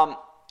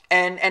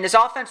 And his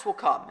offense will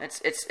come.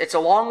 It's a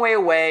long way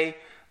away.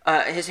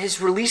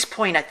 His release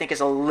point, I think,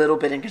 is a little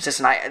bit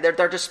inconsistent. There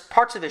are just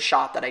parts of his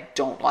shot that I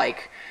don't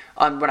like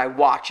when I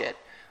watch it.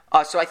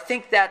 So I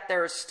think that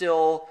there's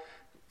still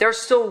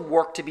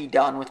work to be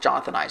done with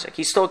Jonathan Isaac.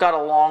 He's still got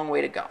a long way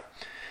to go.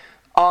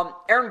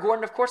 Aaron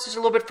Gordon, of course, is a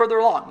little bit further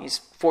along. He's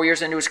 4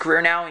 years into his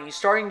career now, and he's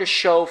starting to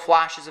show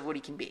flashes of what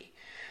he can be.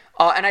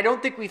 And I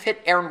don't think we've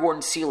hit Aaron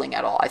Gordon's ceiling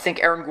at all. I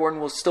think Aaron Gordon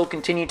will still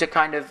continue to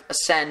kind of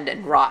ascend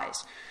and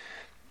rise.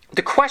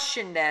 The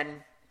question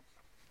then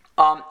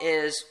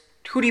is,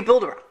 who do you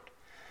build around?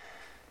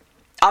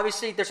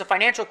 Obviously, there's a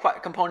financial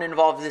component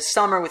involved this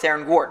summer with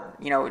Aaron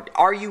Gordon.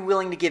 Are you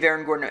willing to give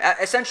Aaron Gordon...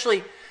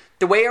 essentially,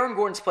 the way Aaron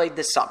Gordon's played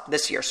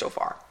this year so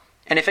far,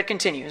 and if it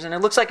continues, and it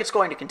looks like it's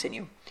going to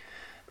continue,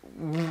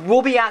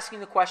 we'll be asking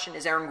the question,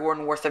 is Aaron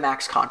Gordon worth a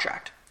max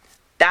contract?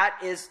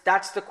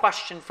 That's the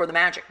question for the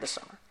Magic this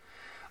summer.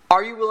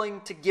 Are you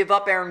willing to give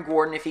up Aaron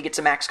Gordon if he gets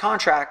a max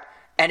contract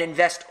and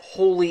invest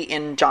wholly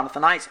in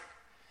Jonathan Isaac?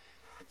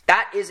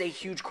 That is a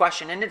huge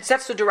question, and it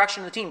sets the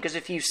direction of the team, because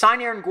if you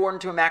sign Aaron Gordon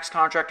to a max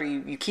contract, or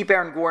you keep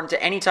Aaron Gordon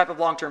to any type of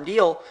long-term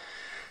deal,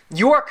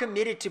 you are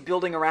committed to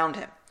building around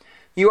him.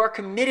 You are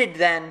committed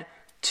then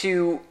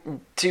to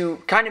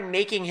kind of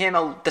making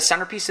him the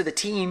centerpiece of the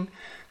team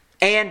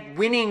and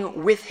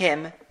winning with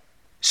him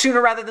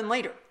sooner rather than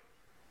later.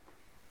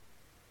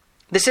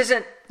 This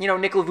isn't,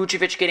 Nikola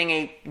Vucevic getting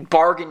a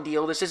bargain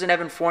deal. This isn't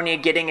Evan Fournier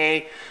getting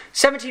a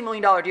 $17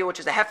 million deal,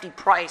 which is a hefty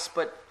price,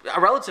 but a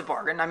relative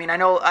bargain. I mean, I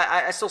know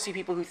I still see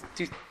people who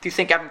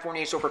think Evan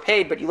Fournier is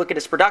overpaid, but you look at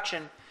his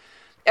production,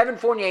 Evan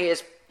Fournier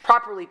is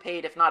properly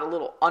paid, if not a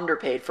little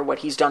underpaid, for what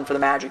he's done for the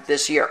Magic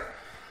this year.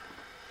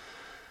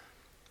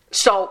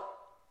 So,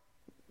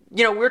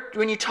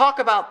 when you talk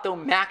about the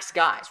max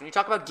guys, when you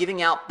talk about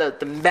giving out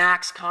the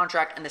max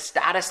contract and the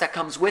status that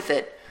comes with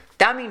it,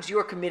 that means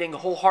you're committing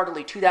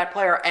wholeheartedly to that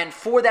player, and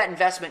for that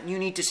investment, you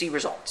need to see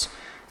results.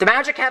 The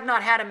Magic have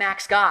not had a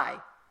max guy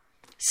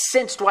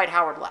since Dwight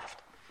Howard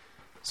left.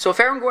 So if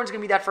Aaron Gordon's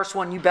going to be that first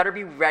one, you better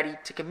be ready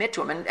to commit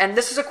to him. And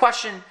this is a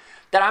question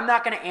that I'm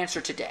not going to answer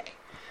today.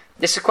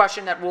 This is a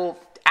question that we'll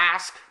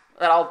ask,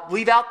 that I'll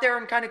leave out there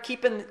and kind of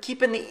keep in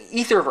the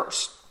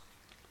etherverse.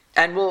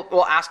 And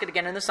we'll ask it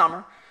again in the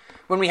summer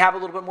when we have a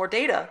little bit more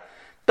data.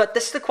 But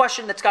this is the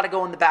question that's got to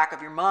go in the back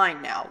of your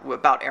mind now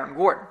about Aaron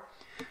Gordon.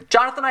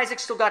 Jonathan Isaac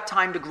still got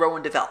time to grow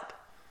and develop.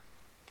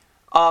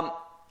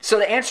 So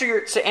to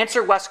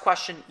answer Wes'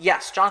 question,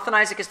 yes, Jonathan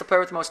Isaac is the player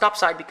with the most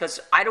upside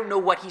because I don't know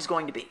what he's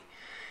going to be.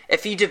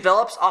 If he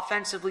develops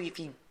offensively, if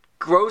he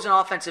grows an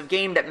offensive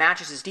game that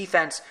matches his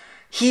defense,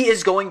 he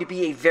is going to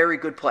be a very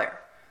good player.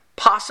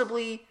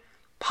 Possibly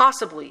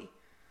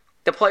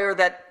the player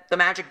that the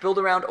Magic build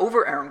around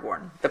over Aaron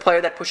Gordon, the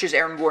player that pushes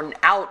Aaron Gordon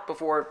out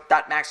before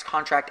that max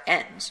contract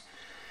ends.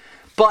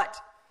 But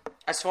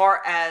as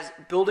far as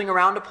building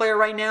around a player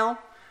right now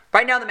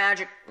the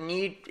Magic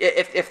need,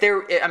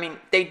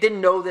 they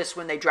didn't know this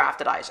when they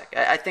drafted Isaac.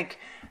 I think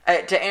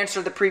to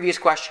answer the previous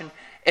question,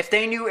 if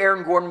they knew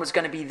Aaron Gordon was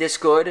going to be this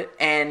good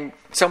and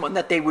someone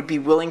that they would be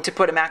willing to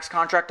put a max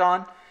contract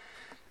on,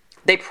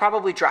 they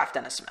probably draft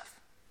Dennis Smith.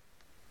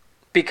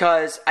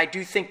 Because I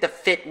do think the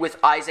fit with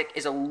Isaac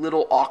is a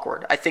little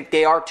awkward. I think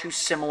they are too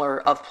similar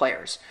of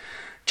players.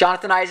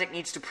 Jonathan Isaac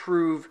needs to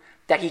prove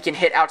that he can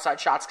hit outside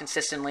shots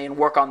consistently and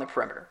work on the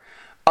perimeter.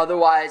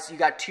 Otherwise, you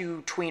got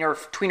two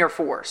tweener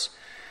fours.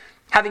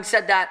 Having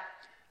said that,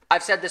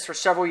 I've said this for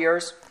several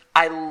years.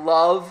 I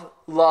love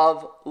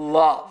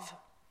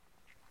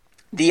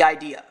the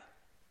idea.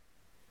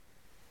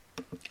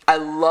 I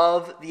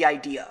love the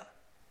idea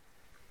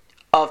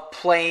of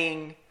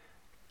playing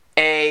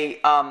a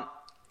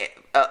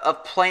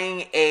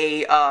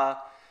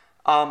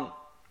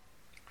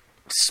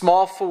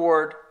small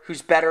forward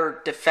who's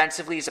better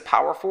defensively as a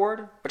power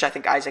forward, which I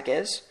think Isaac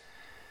is,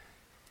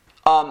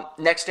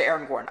 next to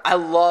Aaron Gordon. I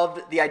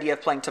loved the idea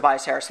of playing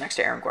Tobias Harris next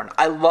to Aaron Gordon.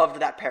 I loved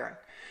that pairing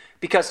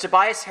because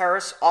Tobias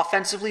Harris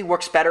offensively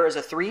works better as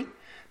a 3,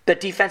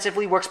 but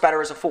defensively works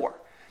better as a 4.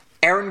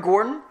 Aaron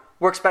Gordon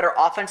works better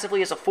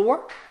offensively as a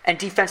 4 and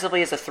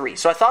defensively as a 3.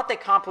 So I thought they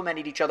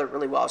complemented each other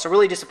really well. So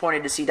really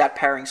disappointed to see that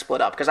pairing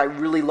split up because I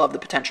really love the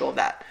potential of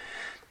that.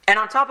 And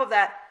on top of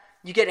that,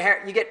 you get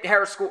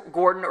Harris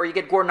Gordon or you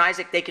get Gordon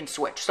Isaac, they can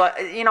switch. So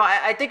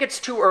I think it's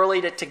too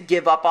early to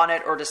give up on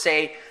it or to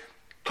say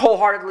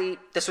wholeheartedly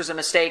this was a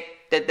mistake,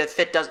 that the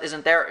fit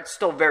isn't there. It's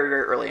still very,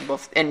 very early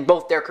in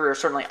both their careers,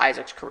 certainly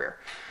Isaac's career.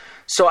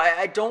 So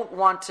I don't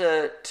want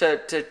to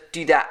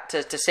do that,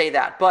 to say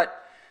that. But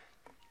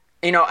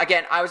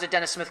again, I was a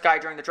Dennis Smith guy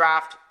during the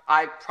draft.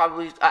 I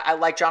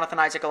like Jonathan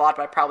Isaac a lot,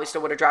 but I probably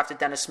still would have drafted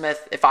Dennis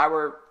Smith if I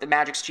were the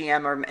Magic's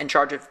GM or in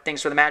charge of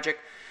things for the Magic.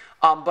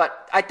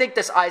 But I think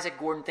this Isaac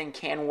Gordon thing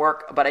can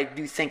work, but I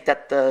do think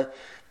that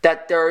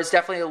there is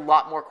definitely a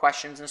lot more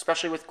questions, and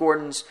especially with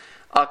Gordon's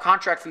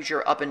contract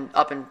future up in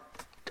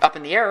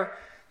the air,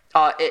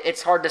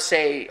 it's hard to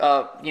say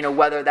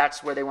whether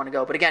that's where they want to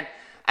go. But again,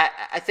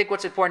 I think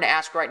what's important to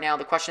ask right now,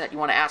 the question that you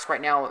want to ask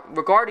right now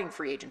regarding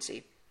free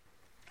agency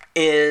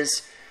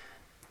is,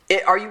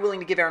 are you willing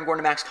to give Aaron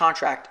Gordon a max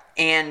contract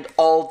and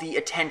all the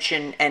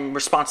attention and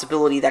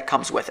responsibility that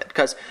comes with it?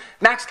 Because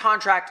max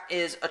contract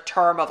is a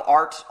term of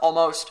art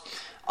almost.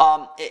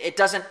 It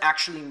doesn't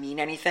actually mean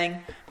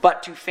anything.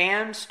 But to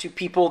fans, to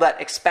people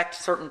that expect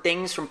certain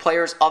things from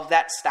players of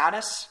that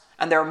status,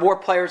 and there are more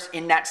players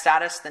in that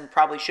status than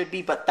probably should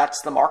be, but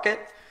that's the market.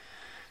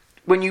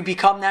 When you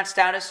become that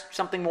status,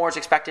 something more is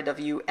expected of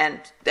you.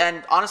 And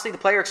honestly, the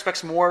player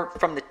expects more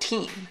from the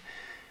team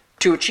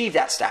to achieve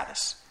that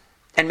status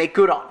and make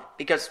good on it.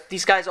 Because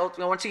these guys,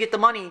 once you get the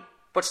money,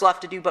 what's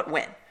left to do but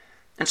win?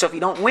 And so if you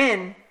don't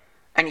win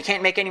and you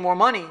can't make any more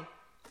money, you're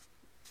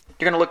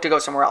going to look to go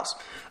somewhere else.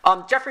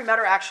 Jeffrey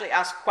Metter actually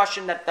asked a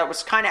question that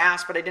was kind of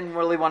asked, but I didn't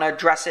really want to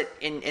address it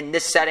in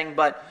this setting,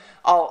 but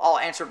I'll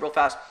answer it real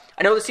fast.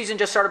 I know the season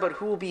just started, but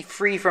who will be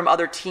free from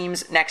other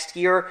teams next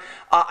year?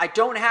 I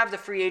don't have the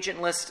free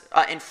agent list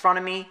in front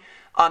of me.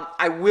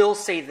 I will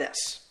say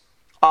this.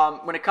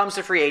 When it comes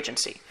to free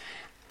agency,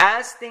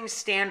 as things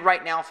stand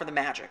right now for the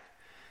Magic,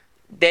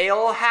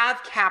 they'll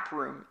have cap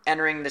room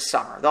entering this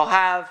summer. They'll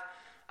have,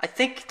 I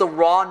think the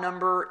raw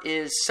number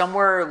is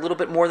somewhere a little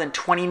bit more than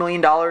 $20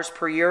 million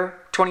per year.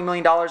 $20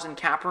 million in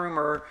cap room,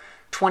 or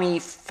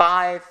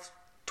 25,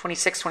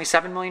 26,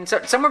 27 million.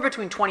 So somewhere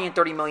between $20 and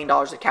 $30 million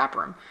of cap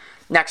room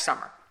next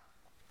summer.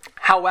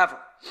 However,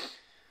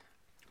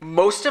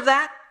 most of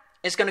that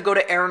is going to go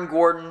to Aaron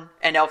Gordon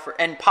and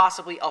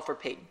possibly Elfrid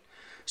Payton.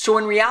 So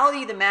in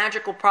reality, the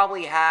Magic will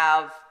probably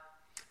have,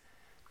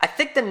 I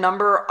think the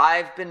number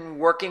I've been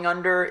working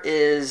under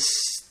is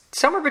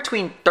somewhere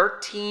between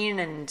 13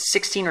 and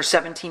 16 or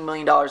 17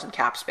 million dollars in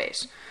cap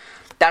space.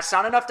 That's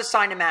not enough to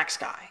sign a max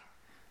guy.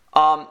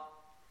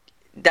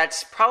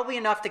 That's probably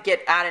enough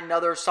to add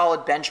another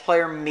solid bench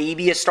player,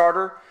 maybe a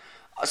starter.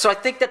 So I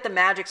think that the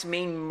Magic's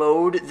main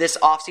mode this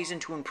offseason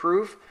to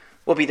improve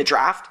will be the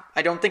draft.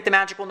 I don't think the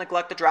Magic will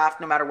neglect the draft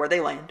no matter where they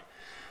land.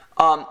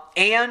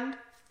 And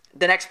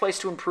the next place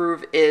to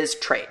improve is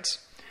trades.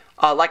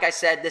 Like I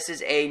said, this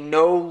is a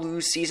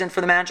no-lose season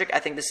for the Magic. I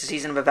think this is a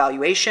season of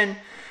evaluation.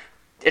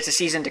 It's a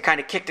season to kind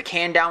of kick the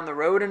can down the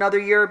road another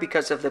year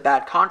because of the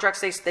bad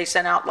contracts they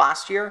sent out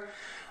last year.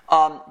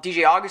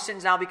 DJ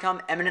Augustin's now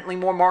become eminently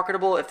more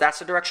marketable if that's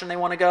the direction they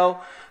want to go.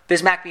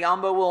 Bismack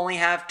Biyombo will only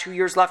have 2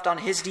 years left on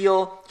his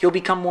deal. He'll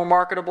become more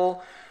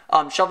marketable.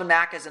 Shelvin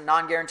Mack has a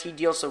non-guaranteed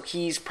deal, so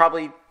he's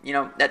probably,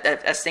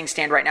 as things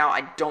stand right now,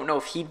 I don't know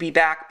if he'd be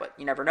back, but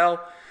you never know.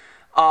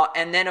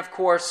 And then, of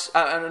course,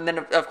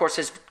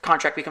 his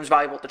contract becomes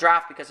valuable at the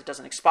draft because it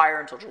doesn't expire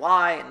until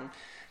July. And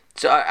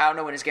so I don't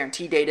know when his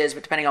guarantee date is,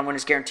 but depending on when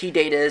his guarantee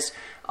date is,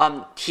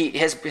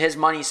 his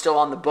money's still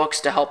on the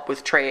books to help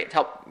with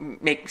help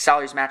make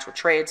salaries match with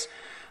trades.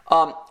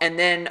 And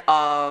then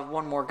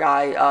one more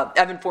guy,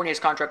 Evan Fournier's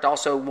contract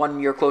also 1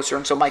 year closer,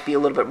 and so might be a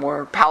little bit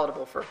more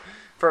palatable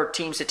for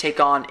teams to take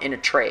on in a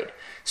trade.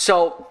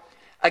 So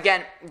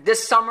again,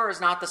 this summer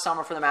is not the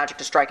summer for the Magic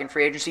to strike in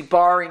free agency,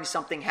 barring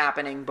something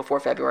happening before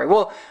February.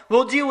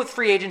 We'll deal with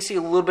free agency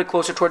a little bit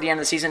closer toward the end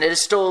of the season. It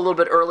is still a little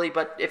bit early,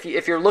 but if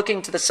you're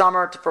looking to the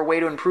summer for a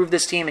way to improve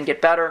this team and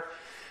get better,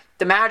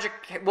 the Magic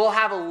will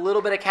have a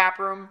little bit of cap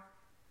room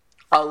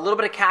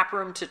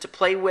to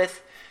play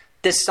with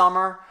this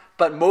summer,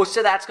 but most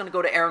of that's going to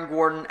go to Aaron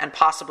Gordon and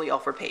possibly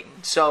Elfrid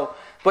Payton. So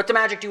what the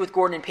Magic do with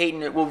Gordon and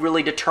Payton, it will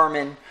really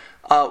determine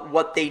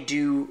what they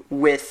do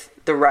with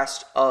the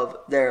rest of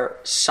their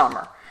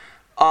summer.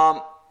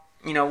 I'll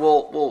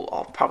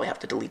probably have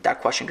to delete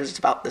that question because it's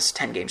about this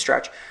 10-game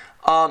stretch.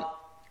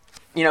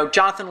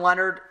 Jonathan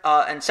Leonard,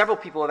 and several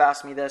people have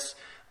asked me this.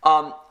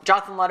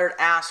 Jonathan Leonard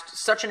asked,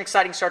 such an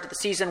exciting start to the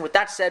season. With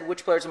that said,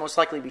 which players are most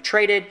likely to be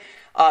traded?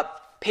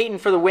 Peyton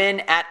for the win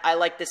at I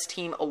Like This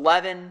Team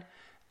 11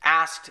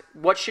 asked,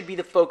 what should be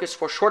the focus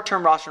for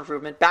short-term roster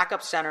improvement,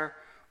 backup center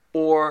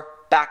or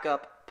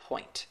backup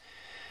point?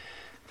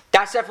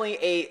 That's definitely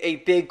a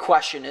big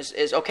question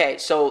is okay,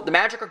 so the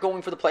Magic are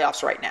going for the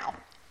playoffs right now,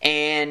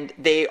 and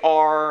they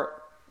are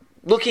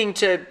looking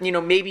to,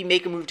 maybe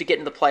make a move to get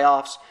into the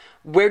playoffs.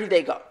 Where do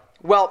they go?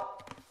 Well,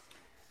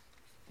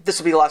 this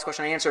will be the last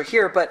question I answer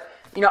here, but,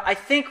 I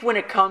think when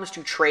it comes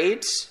to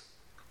trades,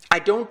 I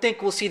don't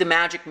think we'll see the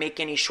Magic make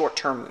any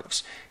short-term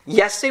moves.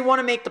 Yes, they want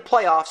to make the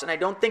playoffs, and I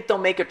don't think they'll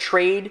make a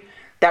trade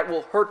that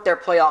will hurt their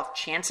playoff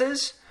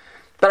chances,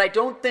 but I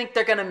don't think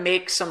they're going to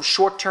make some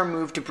short-term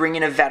move to bring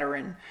in a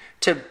veteran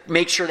to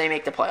make sure they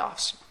make the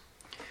playoffs.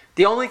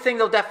 The only thing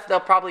they'll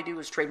probably do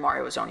is trade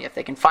Mario Hezonja if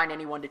they can find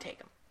anyone to take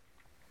him.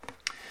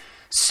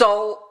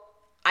 So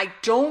I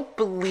don't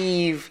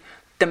believe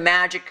the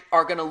Magic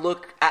are going to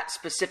look at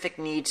specific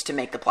needs to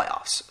make the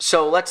playoffs.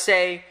 So let's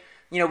say,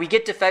 we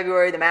get to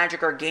February, the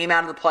Magic are a game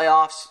out of the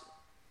playoffs,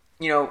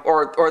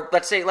 or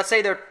let's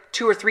say they're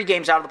 2 or 3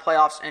 games out of the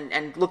playoffs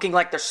and looking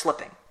like they're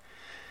slipping.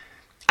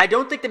 I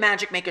don't think the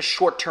Magic make a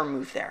short-term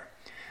move there.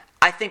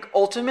 I think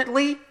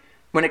ultimately,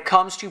 when it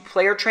comes to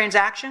player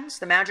transactions,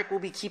 the Magic will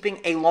be keeping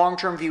a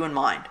long-term view in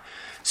mind.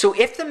 So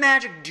if the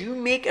Magic do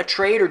make a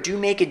trade or do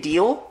make a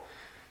deal,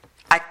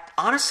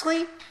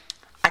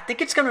 I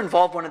think it's going to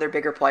involve one of their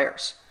bigger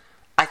players.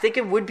 I think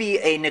it would be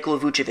a Nikola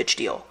Vucevic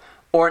deal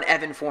or an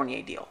Evan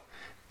Fournier deal.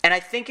 And I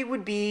think it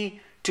would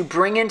be to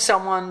bring in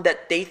someone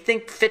that they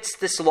think fits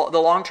the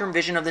long-term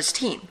vision of this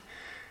team.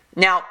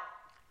 Now,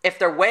 if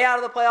they're way out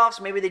of the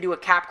playoffs, maybe they do a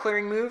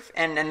cap-clearing move,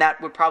 and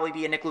that would probably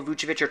be a Nikola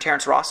Vucevic or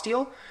Terrence Ross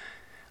deal.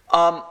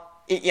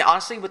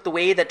 Honestly, with the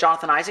way that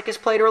Jonathan Isaac has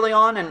played early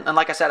on, and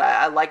like I said,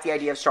 I like the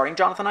idea of starting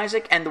Jonathan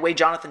Isaac, and the way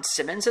Jonathan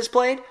Simmons has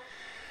played,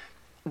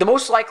 the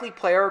most likely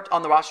player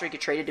on the roster to get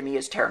traded to me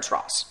is Terrence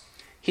Ross.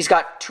 He's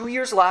got 2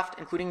 years left,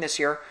 including this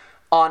year,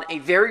 on a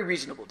very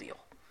reasonable deal.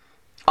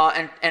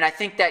 And I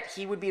think that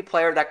he would be a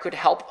player that could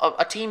help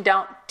a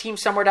team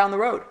somewhere down the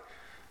road.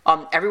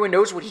 Everyone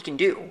knows what he can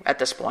do at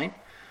this point.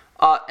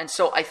 And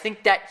so I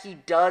think that he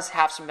does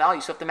have some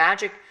value. So if the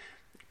Magic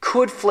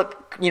could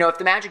flip, if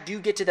the Magic do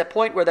get to the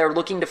point where they're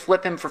looking to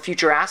flip him for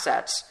future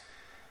assets,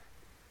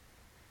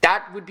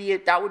 that would be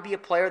a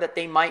player that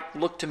they might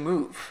look to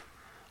move.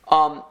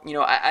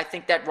 I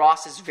think that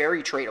Ross is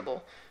very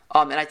tradable.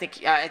 And I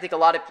think a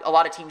lot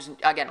of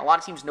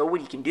teams know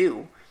what he can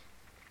do.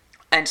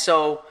 And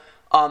so,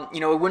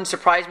 it wouldn't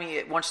surprise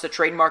me once the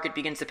trade market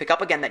begins to pick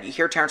up again that you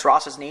hear Terrence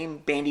Ross's name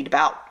bandied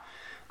about.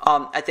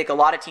 I think a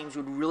lot of teams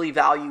would really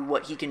value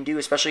what he can do,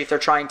 especially if they're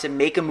trying to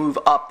make a move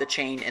up the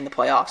chain in the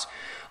playoffs.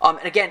 And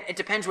again, it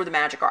depends where the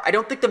Magic are. I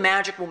don't think the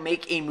Magic will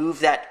make a move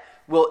that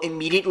will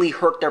immediately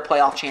hurt their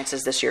playoff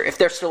chances this year if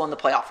they're still in the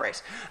playoff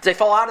race. If they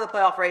fall out of the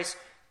playoff race,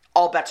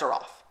 all bets are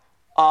off.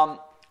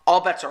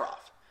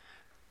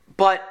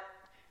 But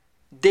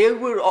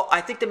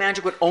I think the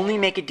Magic would only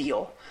make a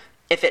deal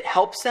if it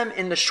helps them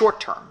in the short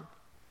term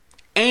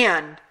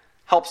and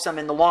helps them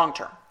in the long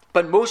term.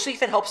 But mostly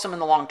if it helps them in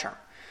the long term.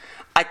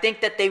 I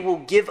think that they will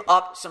give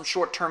up some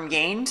short-term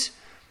gains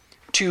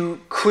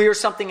to clear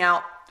something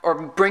out or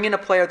bring in a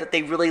player that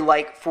they really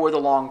like for the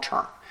long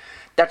term.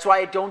 That's why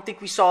I don't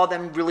think we saw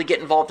them really get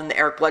involved in the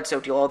Eric Bledsoe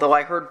deal, although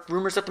I heard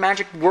rumors that the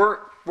Magic were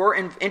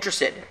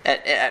interested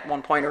at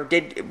one point, or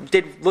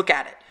did look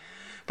at it.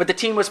 But the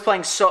team was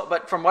playing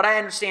but from what I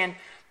understand,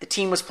 the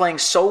team was playing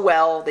so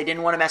well, they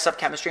didn't want to mess up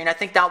chemistry, and I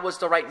think that was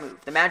the right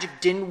move. The Magic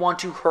didn't want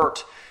to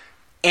hurt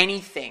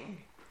anything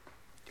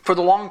for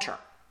the long term.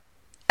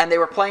 And they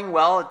were playing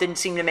well. It didn't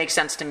seem to make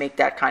sense to make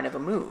that kind of a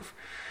move.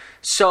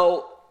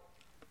 So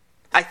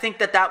I think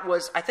that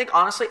was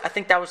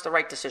the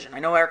right decision. I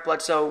know Eric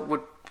Bledsoe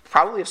would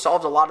probably have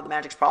solved a lot of the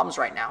Magic's problems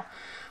right now.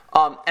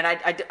 And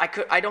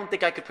I don't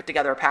think I could put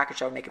together a package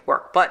that would make it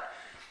work. But,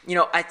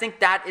 I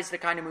think that is the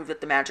kind of move that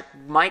the Magic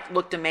might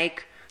look to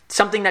make.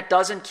 Something that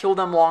doesn't kill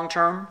them long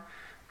term.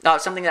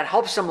 Something that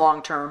helps them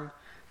long term.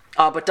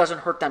 But doesn't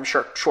hurt them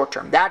short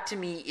term. That, to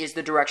me, is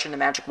the direction the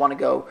Magic want to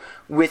go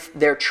with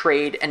their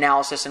trade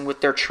analysis and with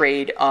their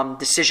trade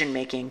decision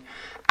making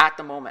at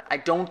the moment. I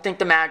don't think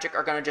the Magic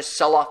are going to just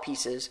sell off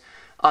pieces,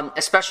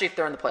 especially if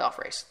they're in the playoff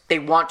race. They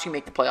want to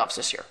make the playoffs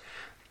this year.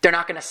 They're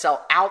not going to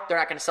sell out. They're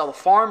not going to sell the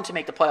farm to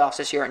make the playoffs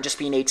this year and just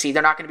be an 8 seed.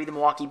 They're not going to be the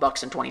Milwaukee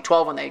Bucks in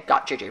 2012 when they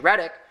got JJ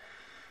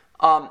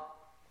Redick.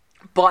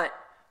 But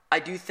I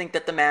do think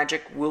that the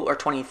Magic will, or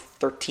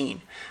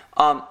 2013.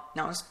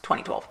 No, it's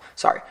 2012.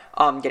 Sorry.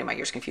 I'm getting my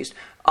years confused.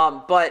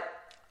 But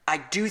I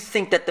do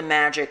think that the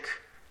Magic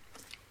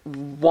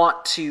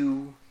want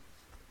to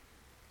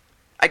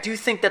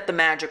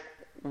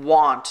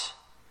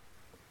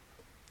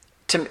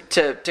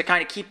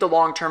kind of keep the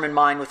long term in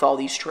mind with all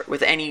these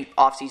with any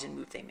offseason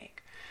move they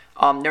make.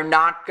 They're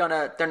not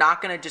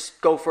gonna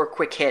just go for a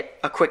quick hit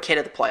of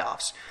the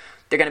playoffs.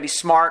 They're gonna be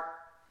smart.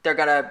 They're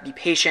gonna be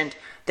patient.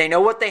 They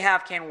know what they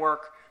have can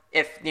work.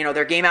 If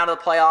their game out of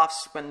the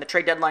playoffs when the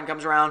trade deadline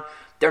comes around,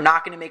 they're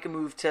not going to make a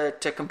move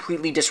to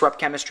completely disrupt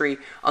chemistry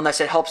unless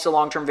it helps the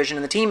long-term vision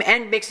of the team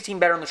and makes the team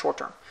better in the short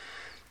term.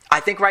 I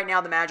think right now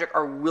the Magic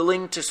are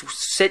willing to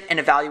sit and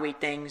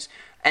evaluate things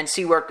and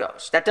see where it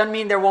goes. That doesn't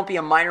mean there won't be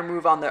a minor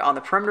move on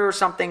the perimeter or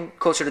something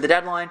closer to the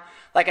deadline.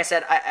 Like I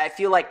said, I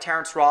feel like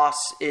Terrence Ross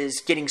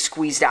is getting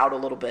squeezed out a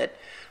little bit,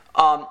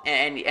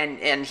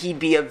 and he'd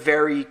be a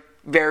very,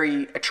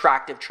 very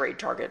attractive trade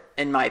target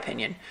in my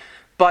opinion.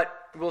 But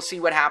we'll see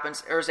what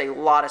happens. There's a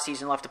lot of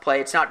season left to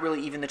play. It's not really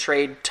even the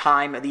trade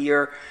time of the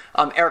year.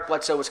 Eric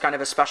Bledsoe was kind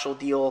of a special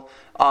deal.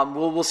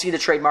 We'll see the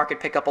trade market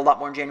pick up a lot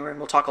more in January, and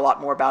we'll talk a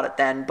lot more about it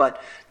then.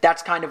 But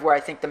that's kind of where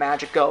I think the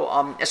Magic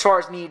go. As far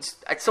as needs,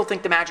 I still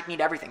think the Magic need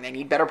everything. They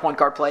need better point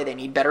guard play. They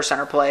need better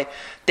center play.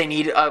 They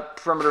need a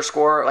perimeter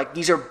scorer. Like,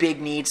 these are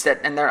big needs I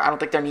don't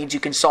think they're needs you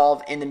can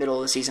solve in the middle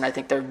of the season. I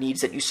think they're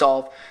needs that you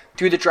solve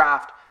through the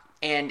draft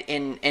and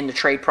in the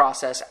trade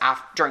process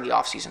during the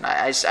offseason.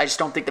 I just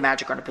don't think the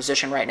Magic are in a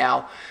position right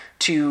now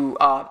to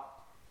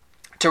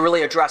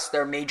really address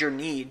their major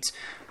needs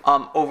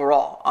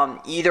overall.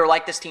 Either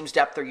like this team's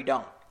depth or you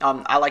don't.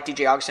 I like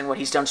DJ Augustin, what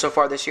he's done so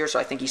far this year, so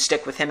I think you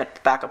stick with him at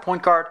the backup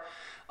point guard.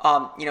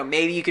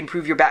 Maybe you can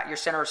prove your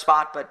center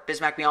spot, but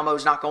Bismack Biyombo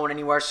is not going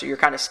anywhere, so you're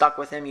kind of stuck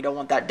with him. You don't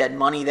want that dead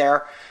money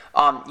there.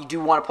 You do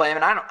want to play him,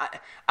 and I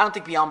don't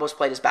think Biyombo's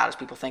played as bad as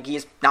people think. He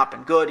has not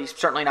been good. He's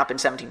certainly not been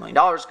 $17 million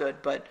good,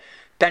 but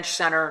bench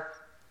center,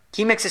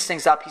 he mixes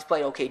things up. He's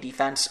played okay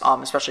defense,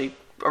 especially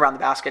around the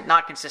basket.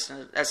 Not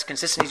as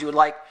consistent as you would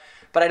like,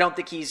 but I don't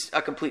think he's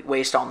a complete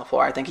waste on the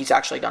floor. I think he's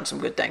actually done some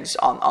good things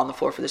on the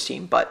floor for this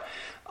team. But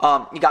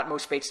you got Mo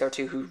Spates there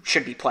too, who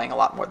should be playing a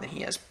lot more than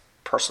he is.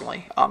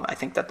 Personally, I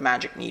think that the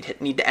Magic need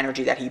the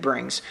energy that he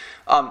brings,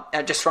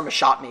 just from a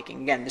shot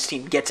making. Again, this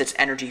team gets its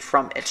energy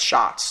from its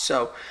shots.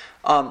 So,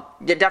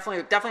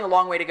 definitely a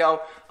long way to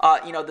go.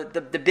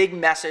 The big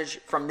message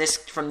from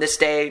this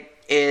day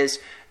is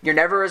you're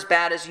never as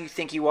bad as you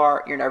think you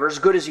are. You're never as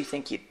good as you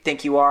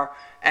think you are.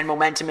 And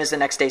momentum is the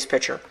next day's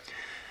pitcher.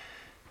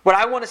 What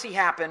I want to see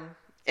happen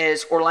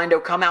is Orlando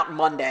come out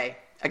Monday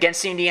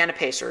against the Indiana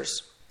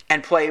Pacers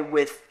and play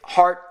with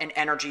heart and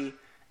energy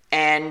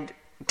and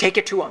take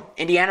it to them.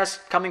 Indiana's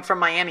coming from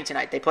Miami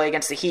tonight. They play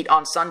against the Heat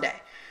on Sunday.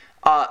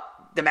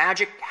 The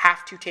Magic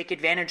have to take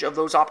advantage of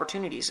those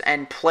opportunities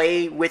and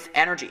play with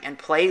energy and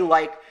play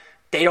like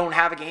they don't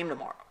have a game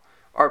tomorrow,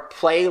 or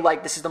play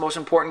like this is the most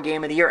important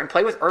game of the year and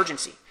play with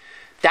urgency.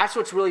 That's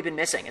what's really been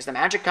missing, is the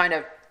Magic kind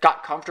of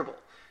got comfortable.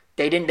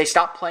 They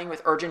stopped playing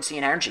with urgency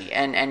and energy.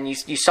 And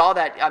you saw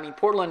that. I mean,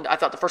 Portland, I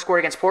thought the first quarter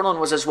against Portland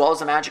was as well as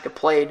the Magic have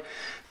played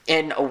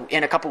in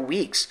a couple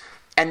weeks.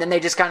 And then they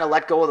just kind of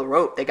let go of the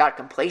rope. They got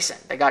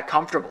complacent. They got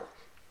comfortable.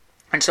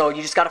 And so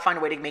you just got to find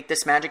a way to make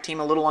this Magic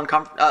team a little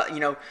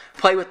uncomfortable,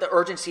 play with the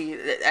urgency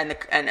and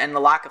the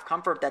lack of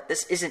comfort that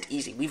this isn't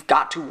easy. We've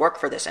got to work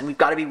for this, and we've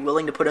got to be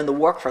willing to put in the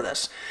work for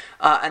this.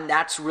 And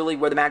that's really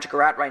where the Magic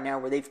are at right now,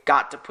 where they've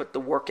got to put the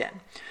work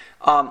in.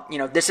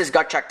 This is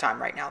gut check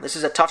time right now. This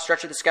is a tough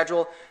stretch of the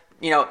schedule.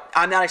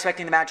 I'm not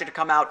expecting the Magic to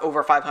come out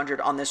over 500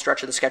 on this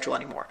stretch of the schedule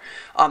anymore.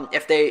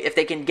 If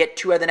they can get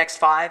 2 of the next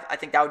 5, I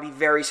think that would be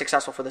very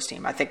successful for this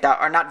team. I think that,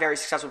 or not very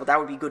successful, but that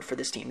would be good for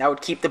this team. That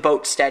would keep the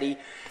boat steady.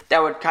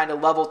 That would kind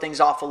of level things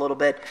off a little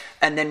bit,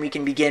 and then we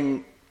can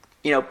begin,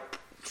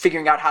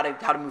 figuring out how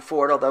to move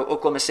forward. Although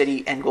Oklahoma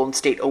City and Golden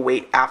State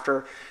await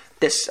after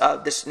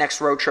this next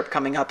road trip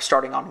coming up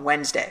starting on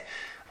Wednesday.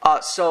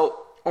 So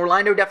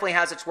Orlando definitely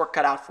has its work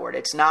cut out for it.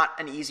 It's not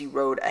an easy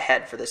road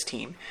ahead for this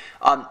team.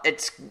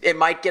 It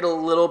might get a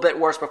little bit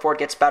worse before it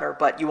gets better,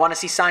 but you want to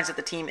see signs that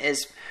the team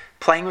is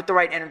playing with the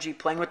right energy,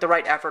 playing with the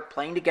right effort,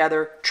 playing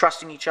together,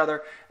 trusting each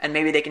other, and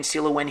maybe they can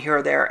steal a win here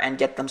or there and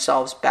get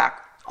themselves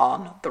back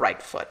on the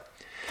right foot.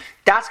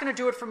 That's going to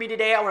do it for me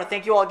today. I want to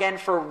thank you all again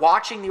for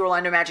watching the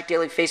Orlando Magic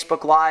Daily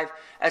Facebook Live,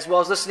 as well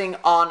as listening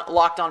on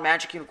Locked On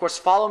Magic. You can, of course,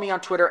 follow me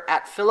on Twitter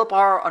at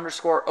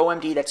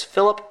PhilipRR_OMD. That's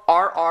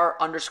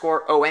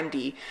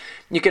PhilipRR_OMD.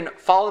 You can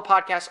follow the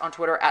podcast on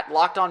Twitter at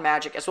Locked On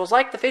Magic, as well as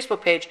like the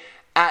Facebook page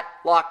at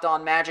Locked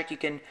On Magic. You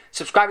can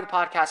subscribe to the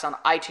podcast on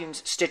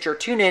iTunes, Stitcher,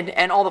 TuneIn,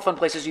 and all the fun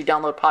places you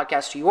download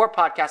podcasts to your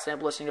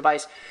podcast-enabled listening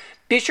device.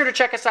 Be sure to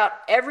check us out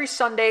every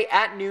Sunday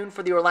at noon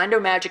for the Orlando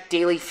Magic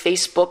Daily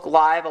Facebook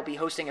Live. I'll be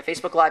hosting a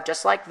Facebook Live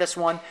just like this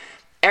one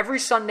every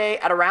Sunday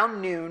at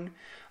around noon.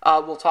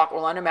 We'll talk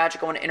Orlando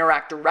Magic. I want to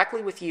interact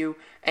directly with you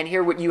and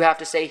hear what you have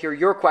to say, hear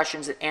your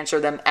questions, and answer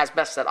them as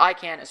best that I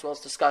can, as well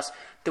as discuss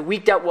the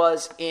week that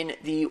was in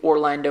the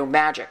Orlando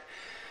Magic.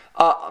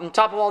 On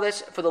top of all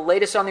this, for the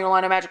latest on the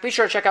Orlando Magic, be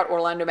sure to check out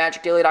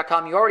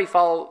OrlandoMagicDaily.com. You already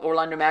follow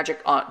Orlando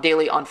Magic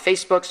Daily on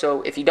Facebook,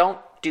 so if you don't,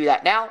 do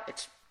that now.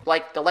 It's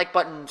like the like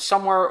button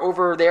somewhere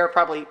over there,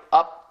 probably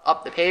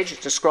up the page.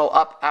 Just scroll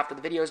up after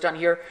the video is done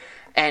here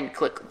and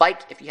click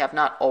like if you have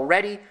not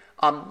already.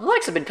 The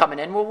likes have been coming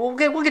in. We'll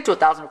get to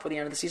 1,000 before the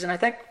end of the season, I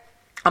think.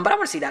 But I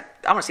want to see that.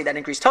 I want to see that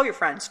increase. Tell your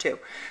friends too.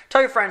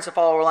 Tell your friends to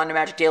follow Orlando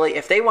Magic Daily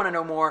if they want to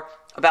know more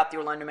about the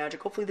Orlando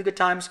Magic. Hopefully the good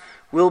times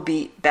will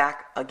be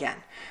back again.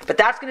 But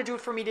that's going to do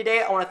it for me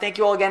today. I want to thank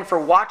you all again for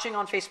watching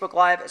on Facebook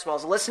Live, as well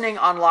as listening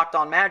on Locked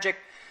On Magic.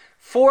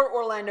 For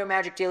Orlando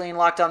Magic Daily and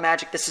Locked On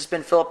Magic, this has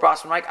been Philip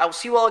Rossman-Reich. I will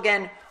see you all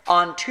again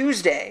on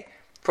Tuesday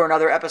for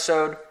another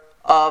episode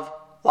of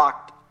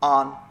Locked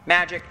On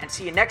Magic, and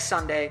see you next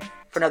Sunday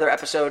for another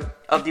episode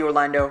of the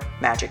Orlando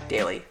Magic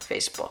Daily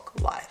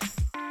Facebook Live.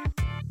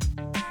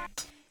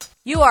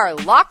 You are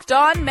Locked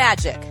On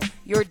Magic,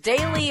 your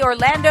daily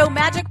Orlando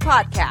Magic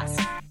podcast,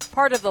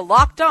 part of the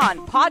Locked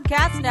On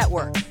Podcast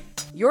Network,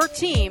 your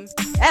team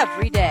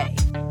every day.